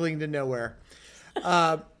 cycling to nowhere.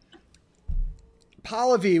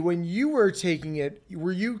 Pallavi, when you were taking it,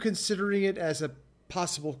 were you considering it as a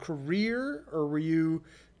possible career, or were you,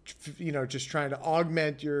 just trying to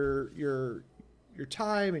augment your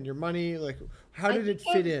time and your money? Like, how did it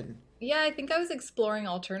fit in? Yeah, I think I was exploring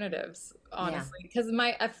alternatives, honestly, because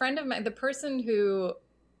a friend of mine, the person who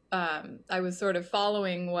I was sort of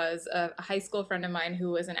following, was a high school friend of mine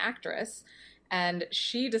who was an actress, and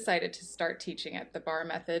she decided to start teaching at the Bar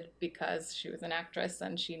Method because she was an actress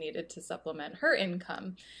and she needed to supplement her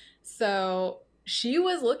income. So she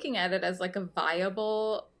was looking at it as like a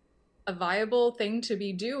viable thing to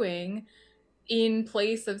be doing in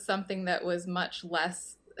place of something that was much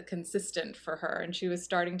less consistent for her, and she was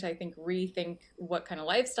starting to, I think, rethink what kind of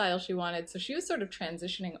lifestyle she wanted. So she was sort of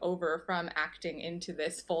transitioning over from acting into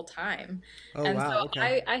this full time. Oh, And wow. so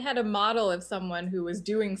Okay. I had a model of someone who was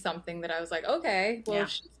doing something that I was like, okay, well, Yeah. if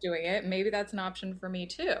she's doing it, maybe that's an option for me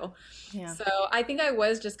too. Yeah. So I think I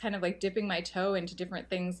was just kind of like dipping my toe into different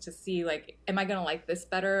things to see, like, am I going to like this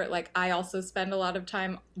better? Like, I also spend a lot of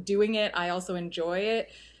time doing it. I also enjoy it.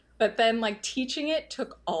 But then like teaching it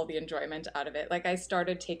took all the enjoyment out of it. Like I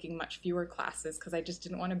started taking much fewer classes because I just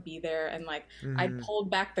didn't want to be there. And like I'd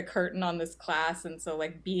pulled back the curtain on this class. And so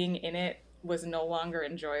like being in it was no longer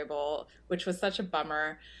enjoyable, which was such a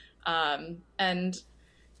bummer. And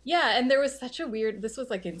yeah, and there was such a weird, this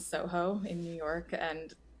was like in Soho in New York.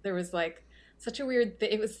 And there was like such a weird,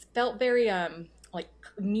 it was felt very like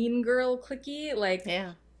mean girl cliquey. Like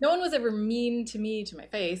Yeah. no one was ever mean to me to my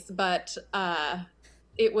face, but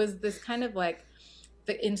it was this kind of like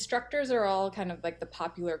the instructors are all kind of like the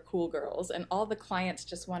popular cool girls, and all the clients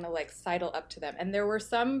just want to like sidle up to them. And there were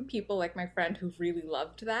some people like my friend who really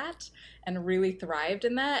loved that and really thrived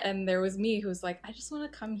in that. And there was me who was like, I just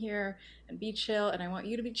want to come here and be chill, and I want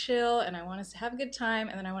you to be chill, and I want us to have a good time,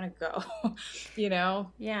 and then I want to go, you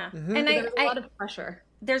know? Yeah. Mm-hmm. And There was a lot of pressure.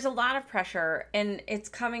 There's a lot of pressure, and it's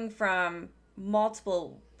coming from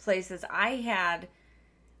multiple places.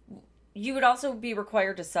 You would also be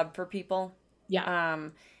required to sub for people. Yeah.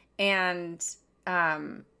 And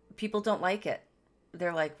people don't like it.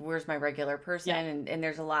 They're like, where's my regular person? Yeah. And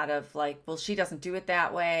there's a lot of like, well, she doesn't do it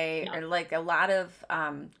that way. Yeah. Or like a lot of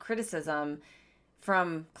criticism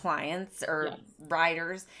from clients or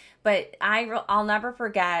riders. But I'll never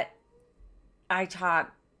forget, I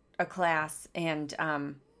taught a class, and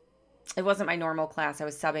it wasn't my normal class. I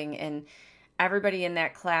was subbing, and everybody in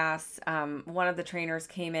that class, one of the trainers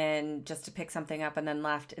came in just to pick something up and then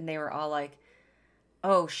left, and they were all like,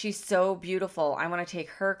 oh, she's so beautiful, I want to take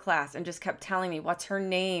her class, and just kept telling me what's her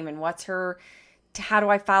name and how do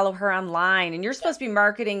I follow her online. And you're supposed to be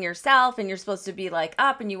marketing yourself, and you're supposed to be like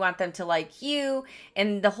up, and you want them to like you.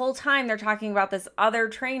 And the whole time they're talking about this other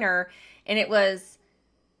trainer, and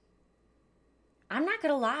I'm not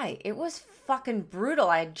gonna lie, it was fucking brutal.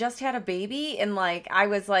 I had just had a baby, and like I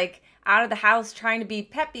was like out of the house trying to be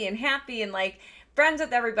peppy and happy and like friends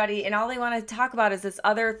with everybody, and all they want to talk about is this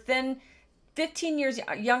other thin 15 years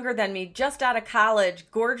younger than me, just out of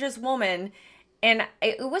college, gorgeous woman. And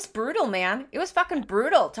it was brutal, man. It was fucking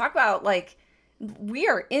brutal. Talk about like, we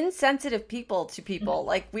are insensitive people to people.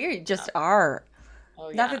 Like we just are. Oh,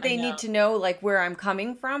 yeah, not that they need to know like where I'm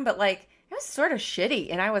coming from, but like it was sort of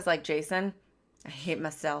shitty. And I was like, Jason, I hate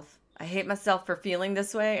myself. I hate myself for feeling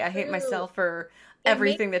this way. I hate myself for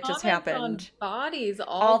everything that just happened. Bodies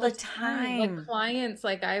all the time. Like clients,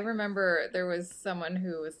 like I remember there was someone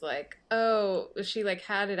who was like, oh, she like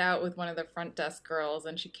had it out with one of the front desk girls,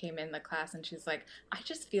 and she came in the class and she's like, I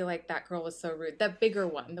just feel like that girl was so rude. That bigger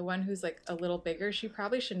one, the one who's like a little bigger, she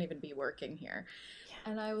probably shouldn't even be working here.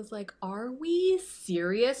 And I was like, are we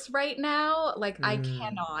serious right now? Like, I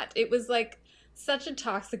cannot. It was like such a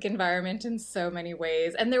toxic environment in so many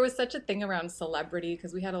ways. And there was such a thing around celebrity,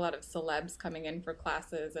 because we had a lot of celebs coming in for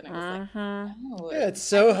classes, and it was like, oh. Yeah, it's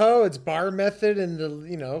Soho, it's bar method in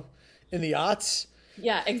the, in the aughts.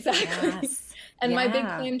 Yeah, exactly. Yes. And my big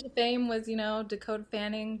claim to fame was, Dakota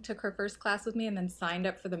Fanning took her first class with me and then signed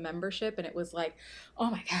up for the membership. And it was like, oh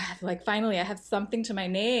my God, like finally I have something to my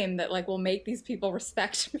name that like will make these people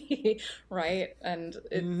respect me. Right. And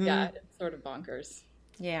it's sort of bonkers.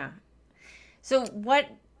 Yeah. So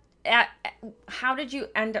how did you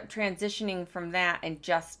end up transitioning from that, and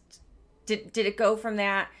just, did it go from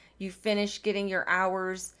that, you finished getting your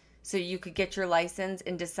hours so you could get your license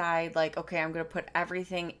and decide like, okay, I'm going to put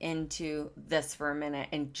everything into this for a minute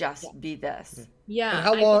and just be this? Yeah.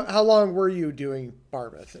 And how long were you doing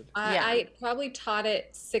bar method? I probably taught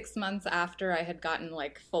it 6 months after I had gotten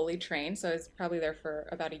like fully trained. So I was probably there for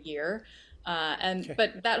about a year.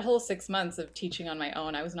 But that whole 6 months of teaching on my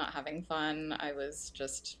own, I was not having fun. I was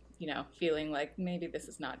just, feeling like maybe this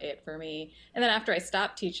is not it for me. And then after I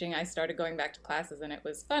stopped teaching, I started going back to classes, and it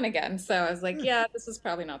was fun again. So I was like, yeah, this was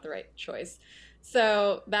probably not the right choice.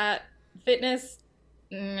 So that fitness,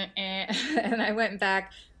 and I went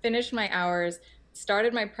back, finished my hours,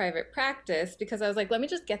 started my private practice, because I was like, let me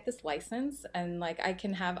just get this license, and like I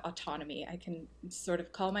can have autonomy. I can sort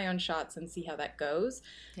of call my own shots and see how that goes.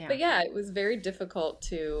 Yeah. But yeah, it was very difficult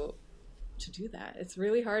to do that. It's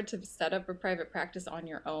really hard to set up a private practice on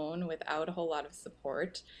your own without a whole lot of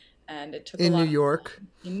support. And it took a lot in New York.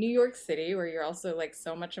 In New York City, where you're also like,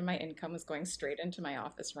 so much of my income was going straight into my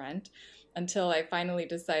office rent, until I finally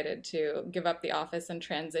decided to give up the office and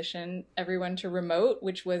transition everyone to remote,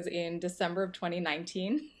 which was in December of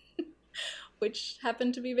 2019, which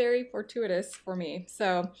happened to be very fortuitous for me.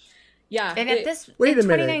 So yeah. And wait a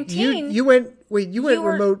minute. You went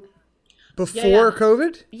remote before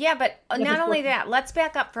COVID? Yeah, but not only that, let's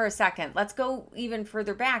back up for a second. Let's go even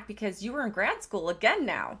further back, because you were in grad school again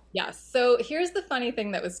now. Yes. So here's the funny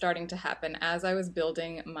thing that was starting to happen as I was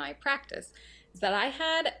building my practice, is that I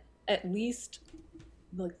had at least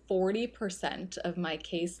like 40% of my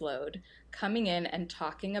caseload coming in and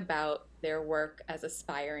talking about their work as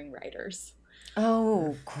aspiring writers. Oh, I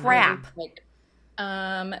was crap. like,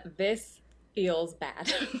 this feels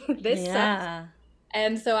bad. This sucks. Yeah.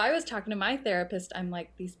 And so I was talking to my therapist. I'm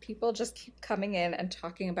like, these people just keep coming in and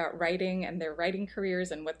talking about writing and their writing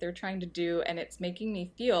careers and what they're trying to do. And it's making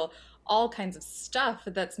me feel all kinds of stuff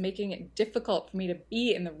that's making it difficult for me to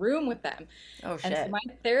be in the room with them. Oh, And so shit. my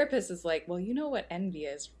therapist is like, well, you know what envy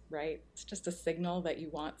is, right? It's just a signal that you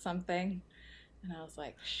want something. And I was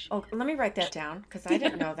like, Oh, let me write that down because I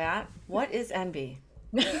didn't know that. What is envy?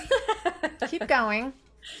 shit. Keep going.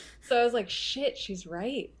 So I was like, shit, she's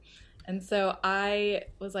right. And so I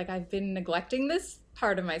was like, I've been neglecting this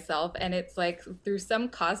part of myself. And it's like through some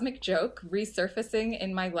cosmic joke resurfacing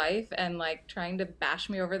in my life and like trying to bash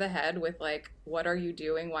me over the head with like, what are you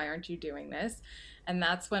doing? Why aren't you doing this? And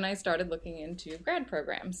that's when I started looking into grad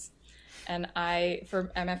programs and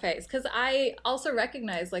for MFAs, because I also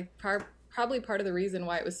recognize like probably part of the reason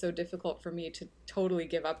why it was so difficult for me to totally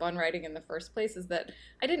give up on writing in the first place is that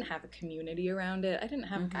I didn't have a community around it. I didn't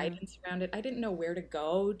have guidance around it. I didn't know where to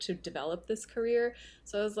go to develop this career.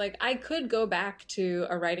 So I was like, I could go back to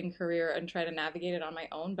a writing career and try to navigate it on my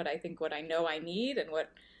own. But I think what I know I need and what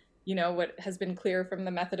has been clear from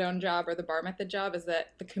the methadone job or the bar method job is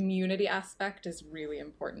that the community aspect is really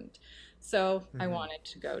important. So I wanted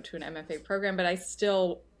to go to an MFA program, but I was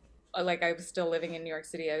still living in New York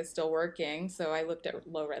City. I was still working. So I looked at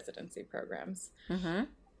low residency programs.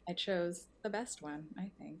 I chose the best one,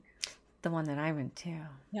 I think. The one that I went to.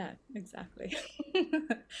 Yeah, exactly.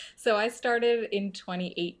 So I started in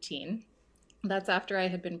 2018. That's after I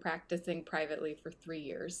had been practicing privately for 3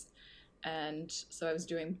 years. And so I was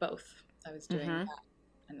doing both. I was doing that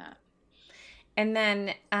and that. And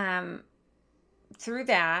then through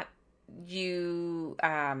that, you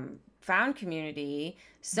found community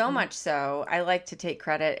so much so. I like to take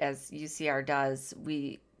credit as UCR does.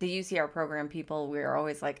 The UCR program people, we're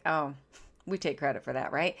always like, oh, we take credit for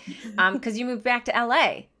that, right? Because you moved back to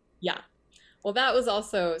LA. Yeah. Well, that was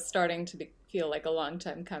also starting to feel like a long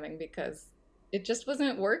time coming because it just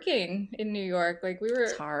wasn't working in New York. Like we were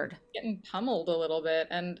It's hard. getting pummeled a little bit.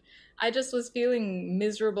 And I just was feeling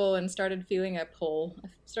miserable and started feeling a pull. I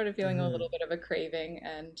started feeling a little bit of a craving.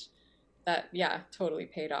 And that, yeah, totally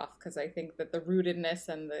paid off because I think that the rootedness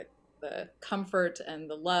and the comfort and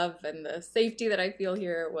the love and the safety that I feel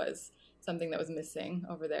here was something that was missing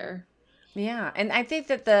over there. Yeah. And I think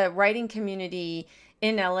that the writing community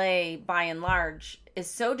in LA, by and large, is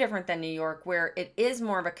so different than New York, where it is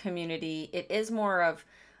more of a community. It is more of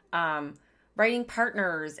writing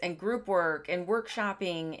partners and group work and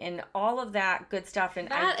workshopping and all of that good stuff.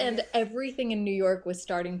 And and everything in New York was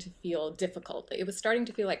starting to feel difficult. It was starting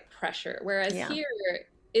to feel like pressure. Whereas here,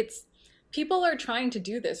 it's people are trying to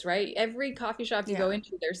do this, right? Every coffee shop you go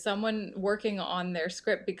into, there's someone working on their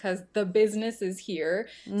script because the business is here.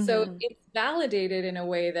 So it's validated in a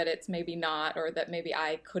way that it's maybe not, or that maybe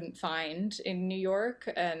I couldn't find in New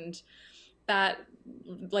York. And that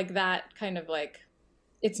kind of like,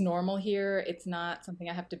 it's normal here. It's not something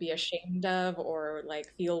I have to be ashamed of or like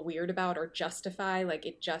feel weird about or justify. Like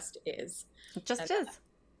it just is. It just and is.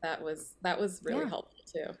 That was really helpful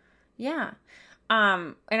too. Yeah.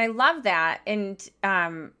 And I love that. And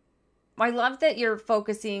I love that you're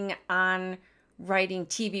focusing on writing,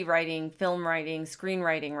 TV writing, film writing,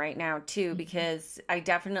 screenwriting right now too, because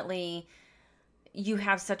you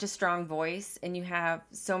have such a strong voice and you have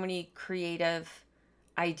so many creative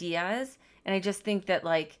ideas. And I just think that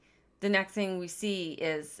like the next thing we see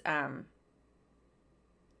is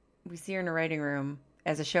we see her in a writing room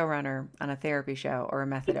as a showrunner on a therapy show or a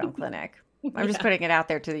methadone clinic. I'm just putting it out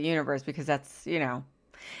there to the universe because that's,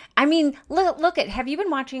 I mean, look at, have you been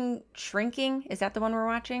watching Shrinking? Is that the one we're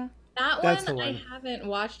watching? That's the one. I haven't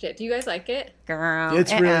watched it. Do you guys like it? Girl,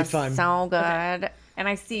 it's really fun. So good. Okay. And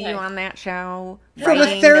I see you on that show. From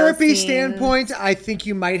a therapy standpoint, I think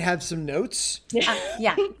you might have some notes.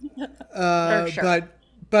 Yeah. For sure.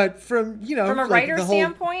 But from, from a writer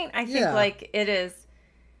standpoint, I think like it is.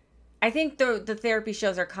 I think the therapy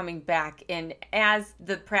shows are coming back, and as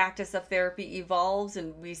the practice of therapy evolves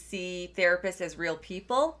and we see therapists as real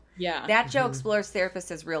people, that show explores therapists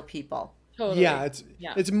as real people. Totally. Yeah,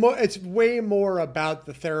 it's way more about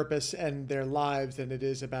the therapists and their lives than it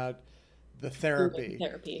is about the therapy.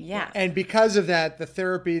 Yeah. And because of that, the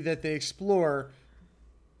therapy that they explore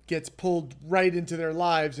gets pulled right into their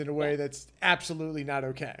lives in a way that's absolutely not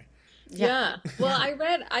okay. Yeah. Well,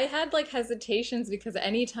 I had like hesitations because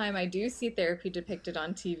anytime I do see therapy depicted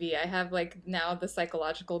on TV, I have like now the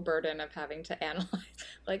psychological burden of having to analyze,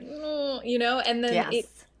 like, and then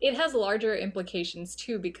Yes. it has larger implications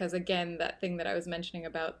too, because again, that thing that I was mentioning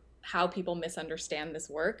about how people misunderstand this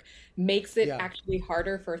work makes it Yeah. actually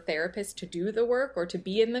harder for therapists to do the work or to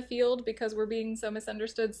be in the field because we're being so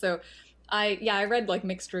misunderstood. So I read like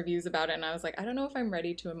mixed reviews about it and I was like, I don't know if I'm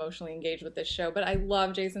ready to emotionally engage with this show, but I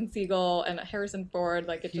love Jason Segel and Harrison Ford.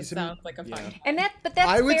 Like it just sounds like a fun yeah. time. But that's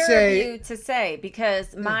I would fair of say you to say,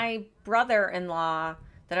 because my brother-in-law,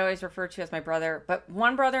 that I always refer to as my brother, but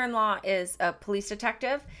one brother-in-law is a police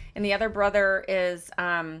detective and the other brother is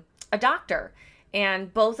a doctor.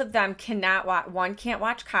 And both of them cannot watch, one can't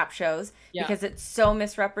watch cop shows Yeah. because it's so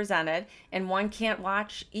misrepresented, and one can't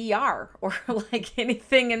watch ER or like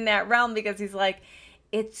anything in that realm because he's like,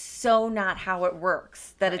 it's so not how it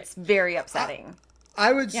works that Right. it's very upsetting.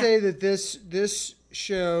 I would say that this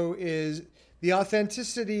show is the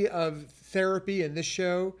authenticity of therapy in this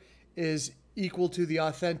show is equal to the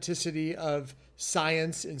authenticity of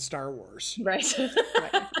science in Star Wars. Right.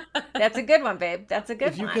 That's a good one, babe. That's a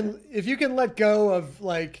good one. If you can let go of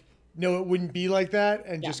like, no, it wouldn't be like that,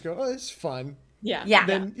 and Yeah. just go, oh, this is fun. Yeah. Yeah.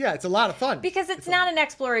 Then it's a lot of fun. Because it's not an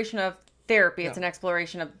exploration of therapy, it's an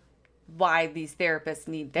exploration of why these therapists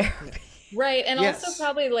need therapy. Right. And Yes. also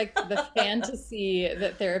probably like the fantasy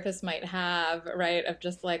that therapists might have, right? Of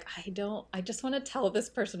just like, I just want to tell this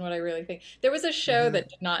person what I really think. There was a show that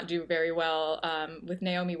did not do very well with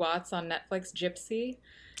Naomi Watts on Netflix, Gypsy.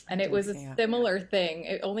 And it was a similar thing.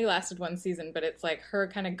 It only lasted one season, but it's like her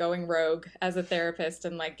kind of going rogue as a therapist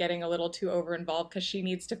and like getting a little too over involved because she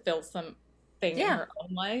needs to fill some thing in her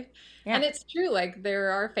own life. Yeah. And it's true, like there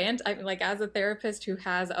are I mean, like as a therapist who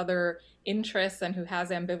has other interests and who has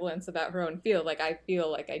ambivalence about her own field, like I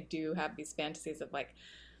feel like I do have these fantasies of like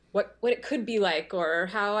what it could be like or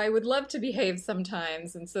how I would love to behave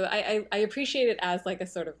sometimes. And so I appreciate it as like a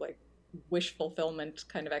sort of like wish fulfillment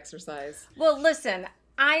kind of exercise. Well, listen,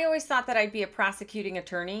 I always thought that I'd be a prosecuting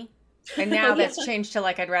attorney. And now that's changed to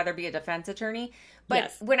like I'd rather be a defense attorney.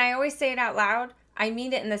 But when I always say it out loud, I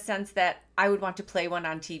mean it in the sense that I would want to play one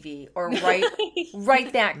on TV or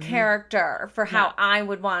write that character for how I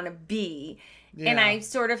would want to be. Yeah. And I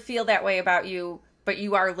sort of feel that way about you, but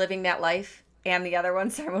you are living that life and the other one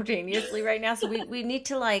simultaneously right now. So we need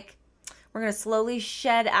to like, we're going to slowly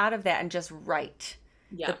shed out of that and just write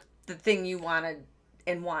the thing you wanted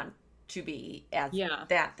and want to be as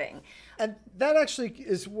that thing. And that actually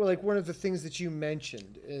is like one of the things that you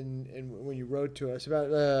mentioned in when you wrote to us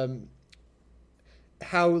about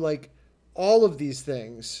how like all of these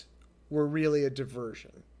things were really a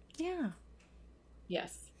diversion. Yeah.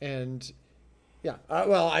 Yes. And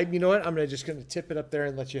well, you know what? I'm just going to tip it up there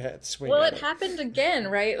and let you swing. Well, it happened again,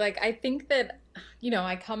 right? Like I think that,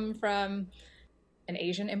 I come from an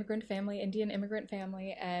Asian immigrant family, Indian immigrant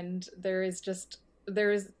family, and there is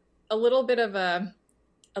a little bit of a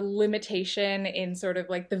limitation in sort of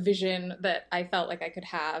like the vision that I felt like I could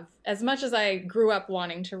have. As much as I grew up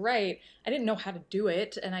wanting to write, I didn't know how to do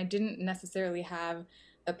it, and I didn't necessarily have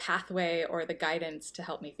the pathway or the guidance to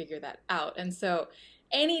help me figure that out. And so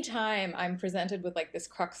anytime I'm presented with like this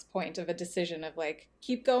crux point of a decision of like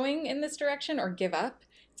keep going in this direction or give up,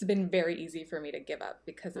 it's been very easy for me to give up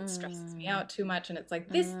because it stresses me out too much. And it's like,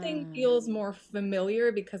 this thing feels more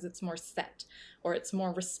familiar because it's more set or it's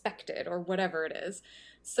more respected or whatever it is.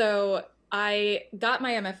 So I got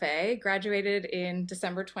my MFA, graduated in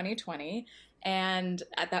December 2020. And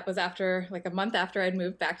that was after like a month after I'd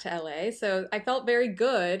moved back to LA. So I felt very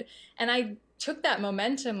good. And I took that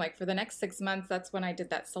momentum, like for the next 6 months. That's when I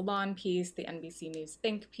did that Salon piece, the NBC News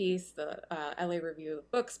Think piece, the LA Review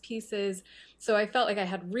of Books pieces. So I felt like I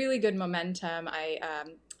had really good momentum. I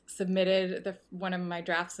submitted one of my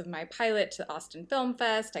drafts of my pilot to Austin Film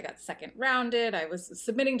Fest. I got second rounded. I was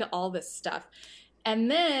submitting to all this stuff.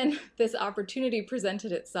 And then this opportunity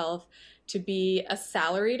presented itself to be a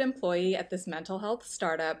salaried employee at this mental health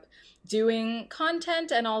startup, doing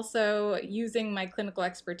content and also using my clinical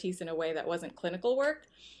expertise in a way that wasn't clinical work.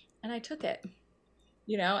 And I took it,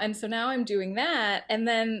 and so now I'm doing that. And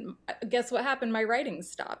then guess what happened? My writing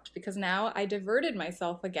stopped because now I diverted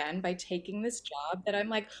myself again by taking this job that I'm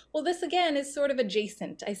like, well, this again is sort of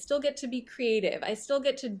adjacent. I still get to be creative. I still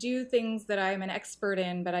get to do things that I'm an expert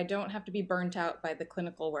in, but I don't have to be burnt out by the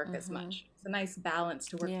clinical work as much. It's a nice balance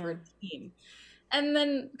to work for a team. And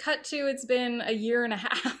then cut to, it's been a year and a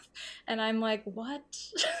half. And I'm like, what?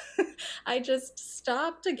 I just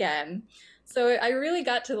stopped again. So I really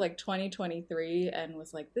got to like 2023 and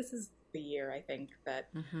was like, this is the year I think that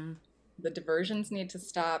the diversions need to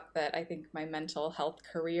stop, that I think my mental health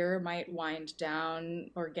career might wind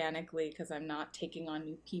down organically because I'm not taking on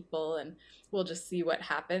new people, and we'll just see what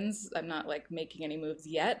happens. I'm not like making any moves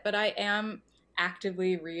yet, but I am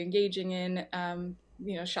actively re-engaging in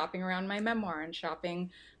shopping around my memoir and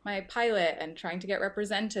shopping my pilot and trying to get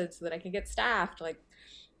represented so that I can get staffed. Like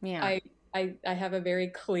Yeah. I have a very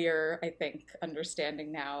clear, I think,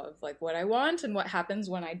 understanding now of like what I want and what happens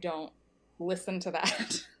when I don't listen to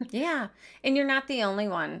that. Yeah. And you're not the only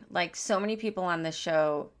one. Like so many people on this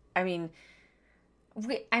show. I mean,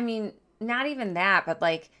 not even that, but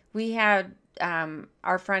like we had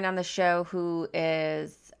our friend on the show who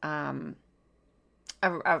is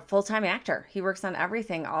a full-time actor. He works on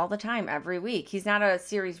everything all the time, every week. He's not a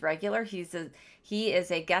series regular. He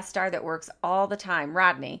is a guest star that works all the time,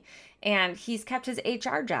 Rodney. And he's kept his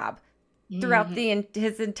HR job throughout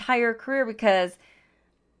his entire career because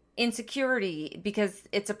insecurity, because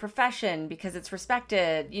it's a profession, because it's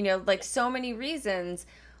respected, like so many reasons.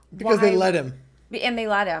 Because they let him. And they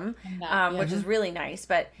let him, which is really nice.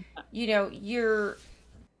 But, you're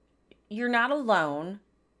not alone.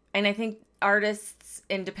 And I think artists,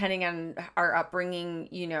 and depending on our upbringing,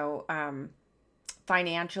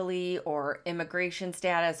 financially or immigration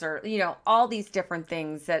status or, all these different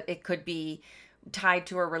things that it could be tied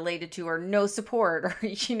to or related to, or no support, or,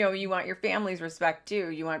 you want your family's respect too.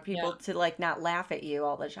 You want people to like not laugh at you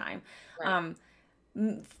all the time. Right.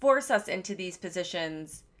 Force us into these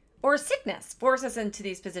positions, or sickness, force us into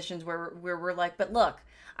these positions where we're like, but look,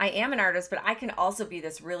 I am an artist, but I can also be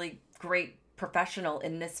this really great professional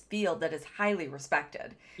in this field that is highly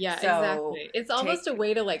respected. Yeah, so exactly. It's almost a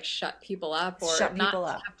way to like shut people up, or not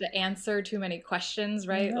have to answer too many questions,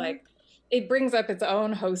 right? Mm-hmm. Like it brings up its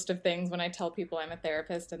own host of things when I tell people I'm a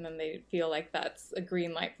therapist, and then they feel like that's a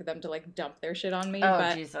green light for them to like dump their shit on me. Oh,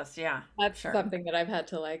 but Jesus, yeah. That's something that I've had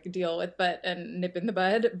to like deal with and nip in the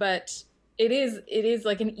bud. But it is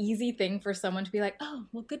like an easy thing for someone to be like, oh,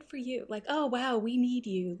 well, good for you. Like, oh, wow, we need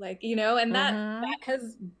you. Like, and that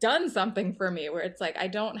has done something for me, where it's like, I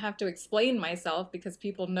don't have to explain myself because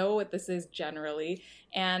people know what this is generally.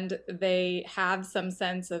 And they have some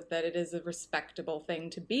sense of that it is a respectable thing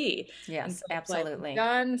to be. Yes, so absolutely. Like,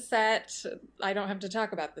 done, set, I don't have to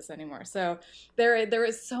talk about this anymore. So there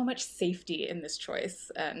is so much safety in this choice.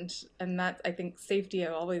 And that, I think safety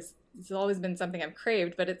it's always been something I've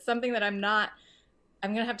craved, but it's something that I'm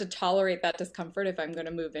going to have to tolerate that discomfort if I'm going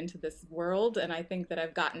to move into this world. And I think that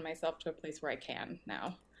I've gotten myself to a place where I can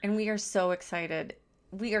now. And we are so excited.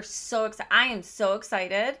 We are so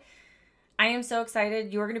excited. I am so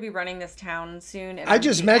excited. You're going to be running this town soon. And I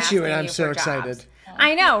just met you and I'm so excited.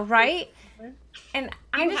 I know, right? And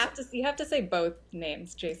you have to say both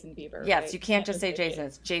names, Jason Bieber. Yes, right? You can't just say Jason.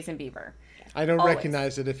 It's Jason Bieber. I don't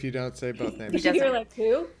recognize it if you don't say both names. You're like,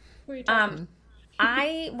 who?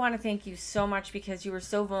 I want to thank you so much because you were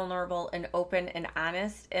so vulnerable and open and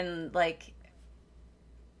honest, and like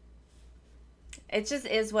it just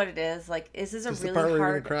is what it is. Like, this is a really hard. The part where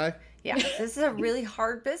you're gonna cry? Yeah, this is a really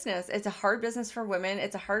hard business. It's a hard business for women.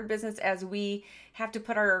 It's a hard business as we have to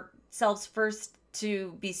put ourselves first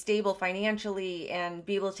to be stable financially and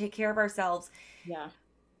be able to take care of ourselves. Yeah.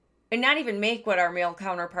 And not even make what our male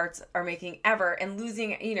counterparts are making ever, and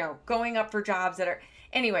losing, going up for jobs that are.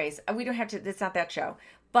 Anyways, we don't have to, it's not that show.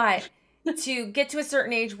 But to get to a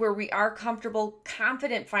certain age where we are comfortable,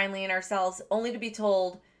 confident finally in ourselves, only to be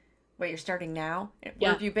told, wait, you're starting now?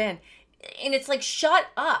 Where have you been? And it's like, shut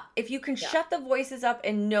up. If you can shut the voices up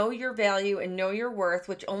and know your value and know your worth,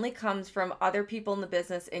 which only comes from other people in the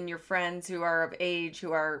business and your friends who are of age,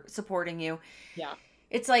 who are supporting you. Yeah.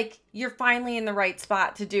 It's like, you're finally in the right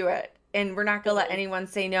spot to do it. And we're not going to let anyone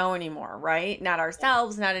say no anymore, right? Not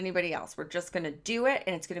ourselves, not anybody else. We're just going to do it,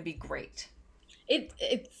 and it's going to be great.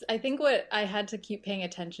 It's. I think what I had to keep paying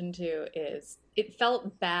attention to is it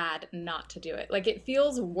felt bad not to do it. Like, it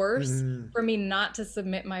feels worse for me not to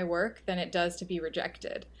submit my work than it does to be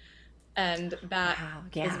rejected. And that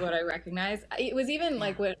is what I recognize. It was even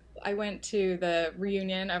like when I went to the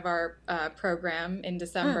reunion of our program in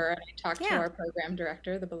December, and I talked to our program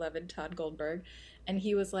director, the beloved Todd Goldberg, and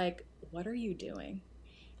he was like, what are you doing?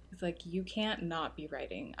 He's like, you can't not be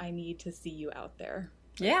writing. I need to see you out there.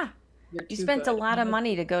 Yeah. You spent a lot of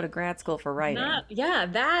money to go to grad school for writing.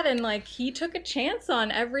 That, and like, he took a chance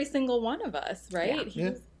on every single one of us, right?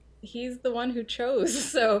 He's the one who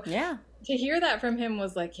chose. So to hear that from him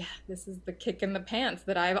was like, yeah, this is the kick in the pants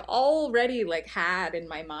that I've already like had in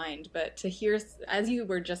my mind. But to hear, as you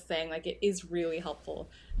were just saying, like, it is really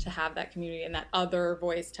helpful to have that community and that other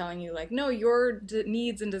voice telling you like, no, your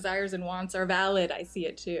needs and desires and wants are valid. I see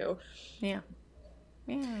it too. Yeah.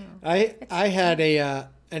 I had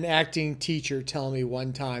an acting teacher tell me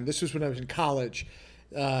one time. This was when I was in college.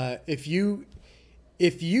 If you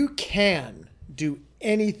can do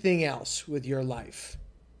anything else with your life,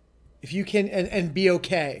 if you can and be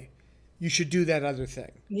okay, you should do that other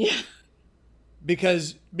thing. Yeah.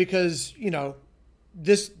 Because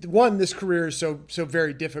this career is so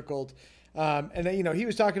very difficult. And he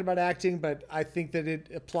was talking about acting, but I think that it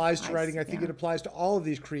applies to writing. I think it applies to all of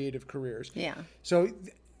these creative careers. Yeah. So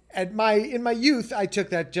in my youth, I took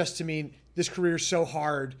that just to mean this career is so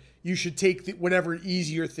hard. You should take whatever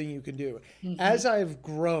easier thing you can do. Mm-hmm. As I've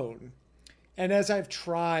grown and as I've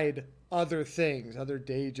tried other things, other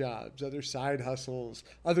day jobs, other side hustles,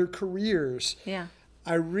 other careers,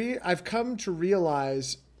 I've come to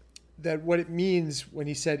realize that what it means when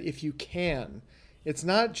he said, if you can, it's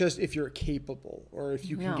not just if you're capable or if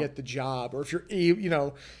you can get the job or if you're,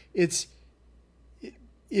 it's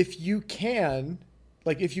if you can,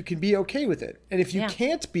 like if you can be okay with it. And if you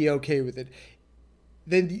can't be okay with it,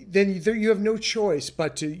 then you have no choice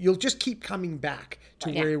but you'll just keep coming back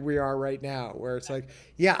to where we are right now, where it's like,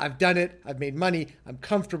 I've done it. I've made money. I'm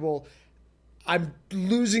comfortable. I'm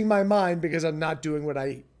losing my mind because I'm not doing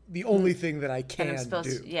the only thing that I can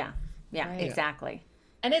do. Yeah, right. Exactly.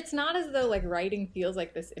 And it's not as though like writing feels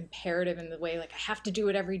like this imperative in the way like I have to do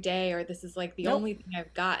it every day or this is like the only thing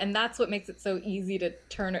I've got. And that's what makes it so easy to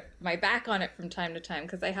turn my back on it from time to time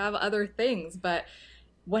because I have other things. But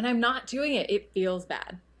when I'm not doing it, it feels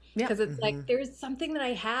bad because it's like there's something that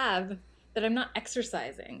I have that I'm not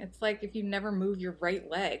exercising. It's like if you never move your right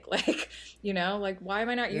leg, like, like why am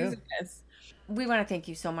I not using this? We want to thank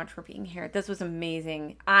you so much for being here. This was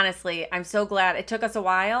amazing. Honestly, I'm so glad. It took us a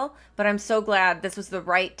while, but I'm so glad this was the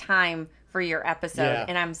right time for your episode. Yeah.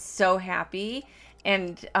 And I'm so happy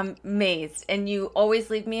and amazed. And you always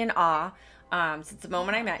leave me in awe since the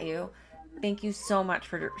moment I met you. Thank you so much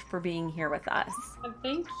for being here with us.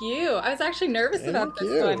 Thank you. I was actually nervous about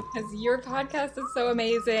this one because your podcast is so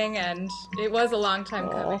amazing and it was a long time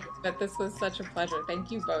coming, but this was such a pleasure. Thank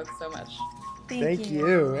you both so much. Thank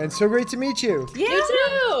you. And so great to meet you. Yeah. You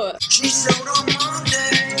too. She showed on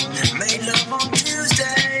Monday, made love on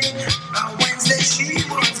Tuesday. On Wednesday she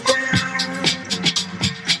was down.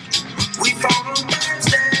 We fought on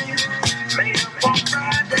Thursday, made up on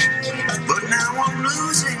Friday. But now I'm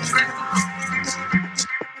losing ground.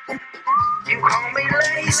 You call me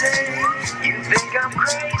lazy, you think I'm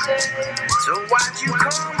crazy. So why'd you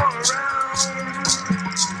come around?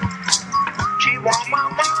 She want my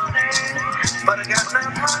money, but I got no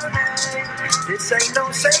money. This ain't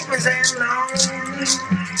no savings and loans.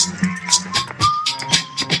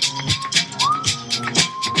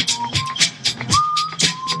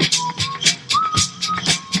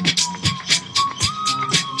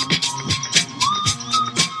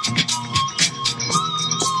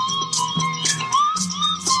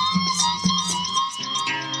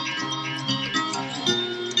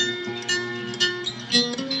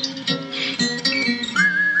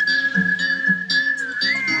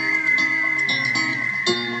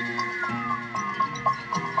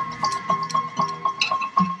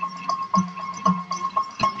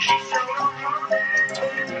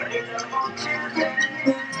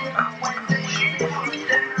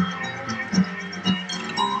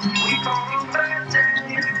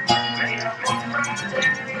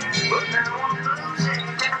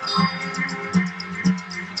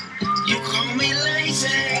 You call me lazy,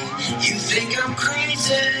 you think I'm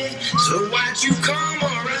crazy, so why'd you call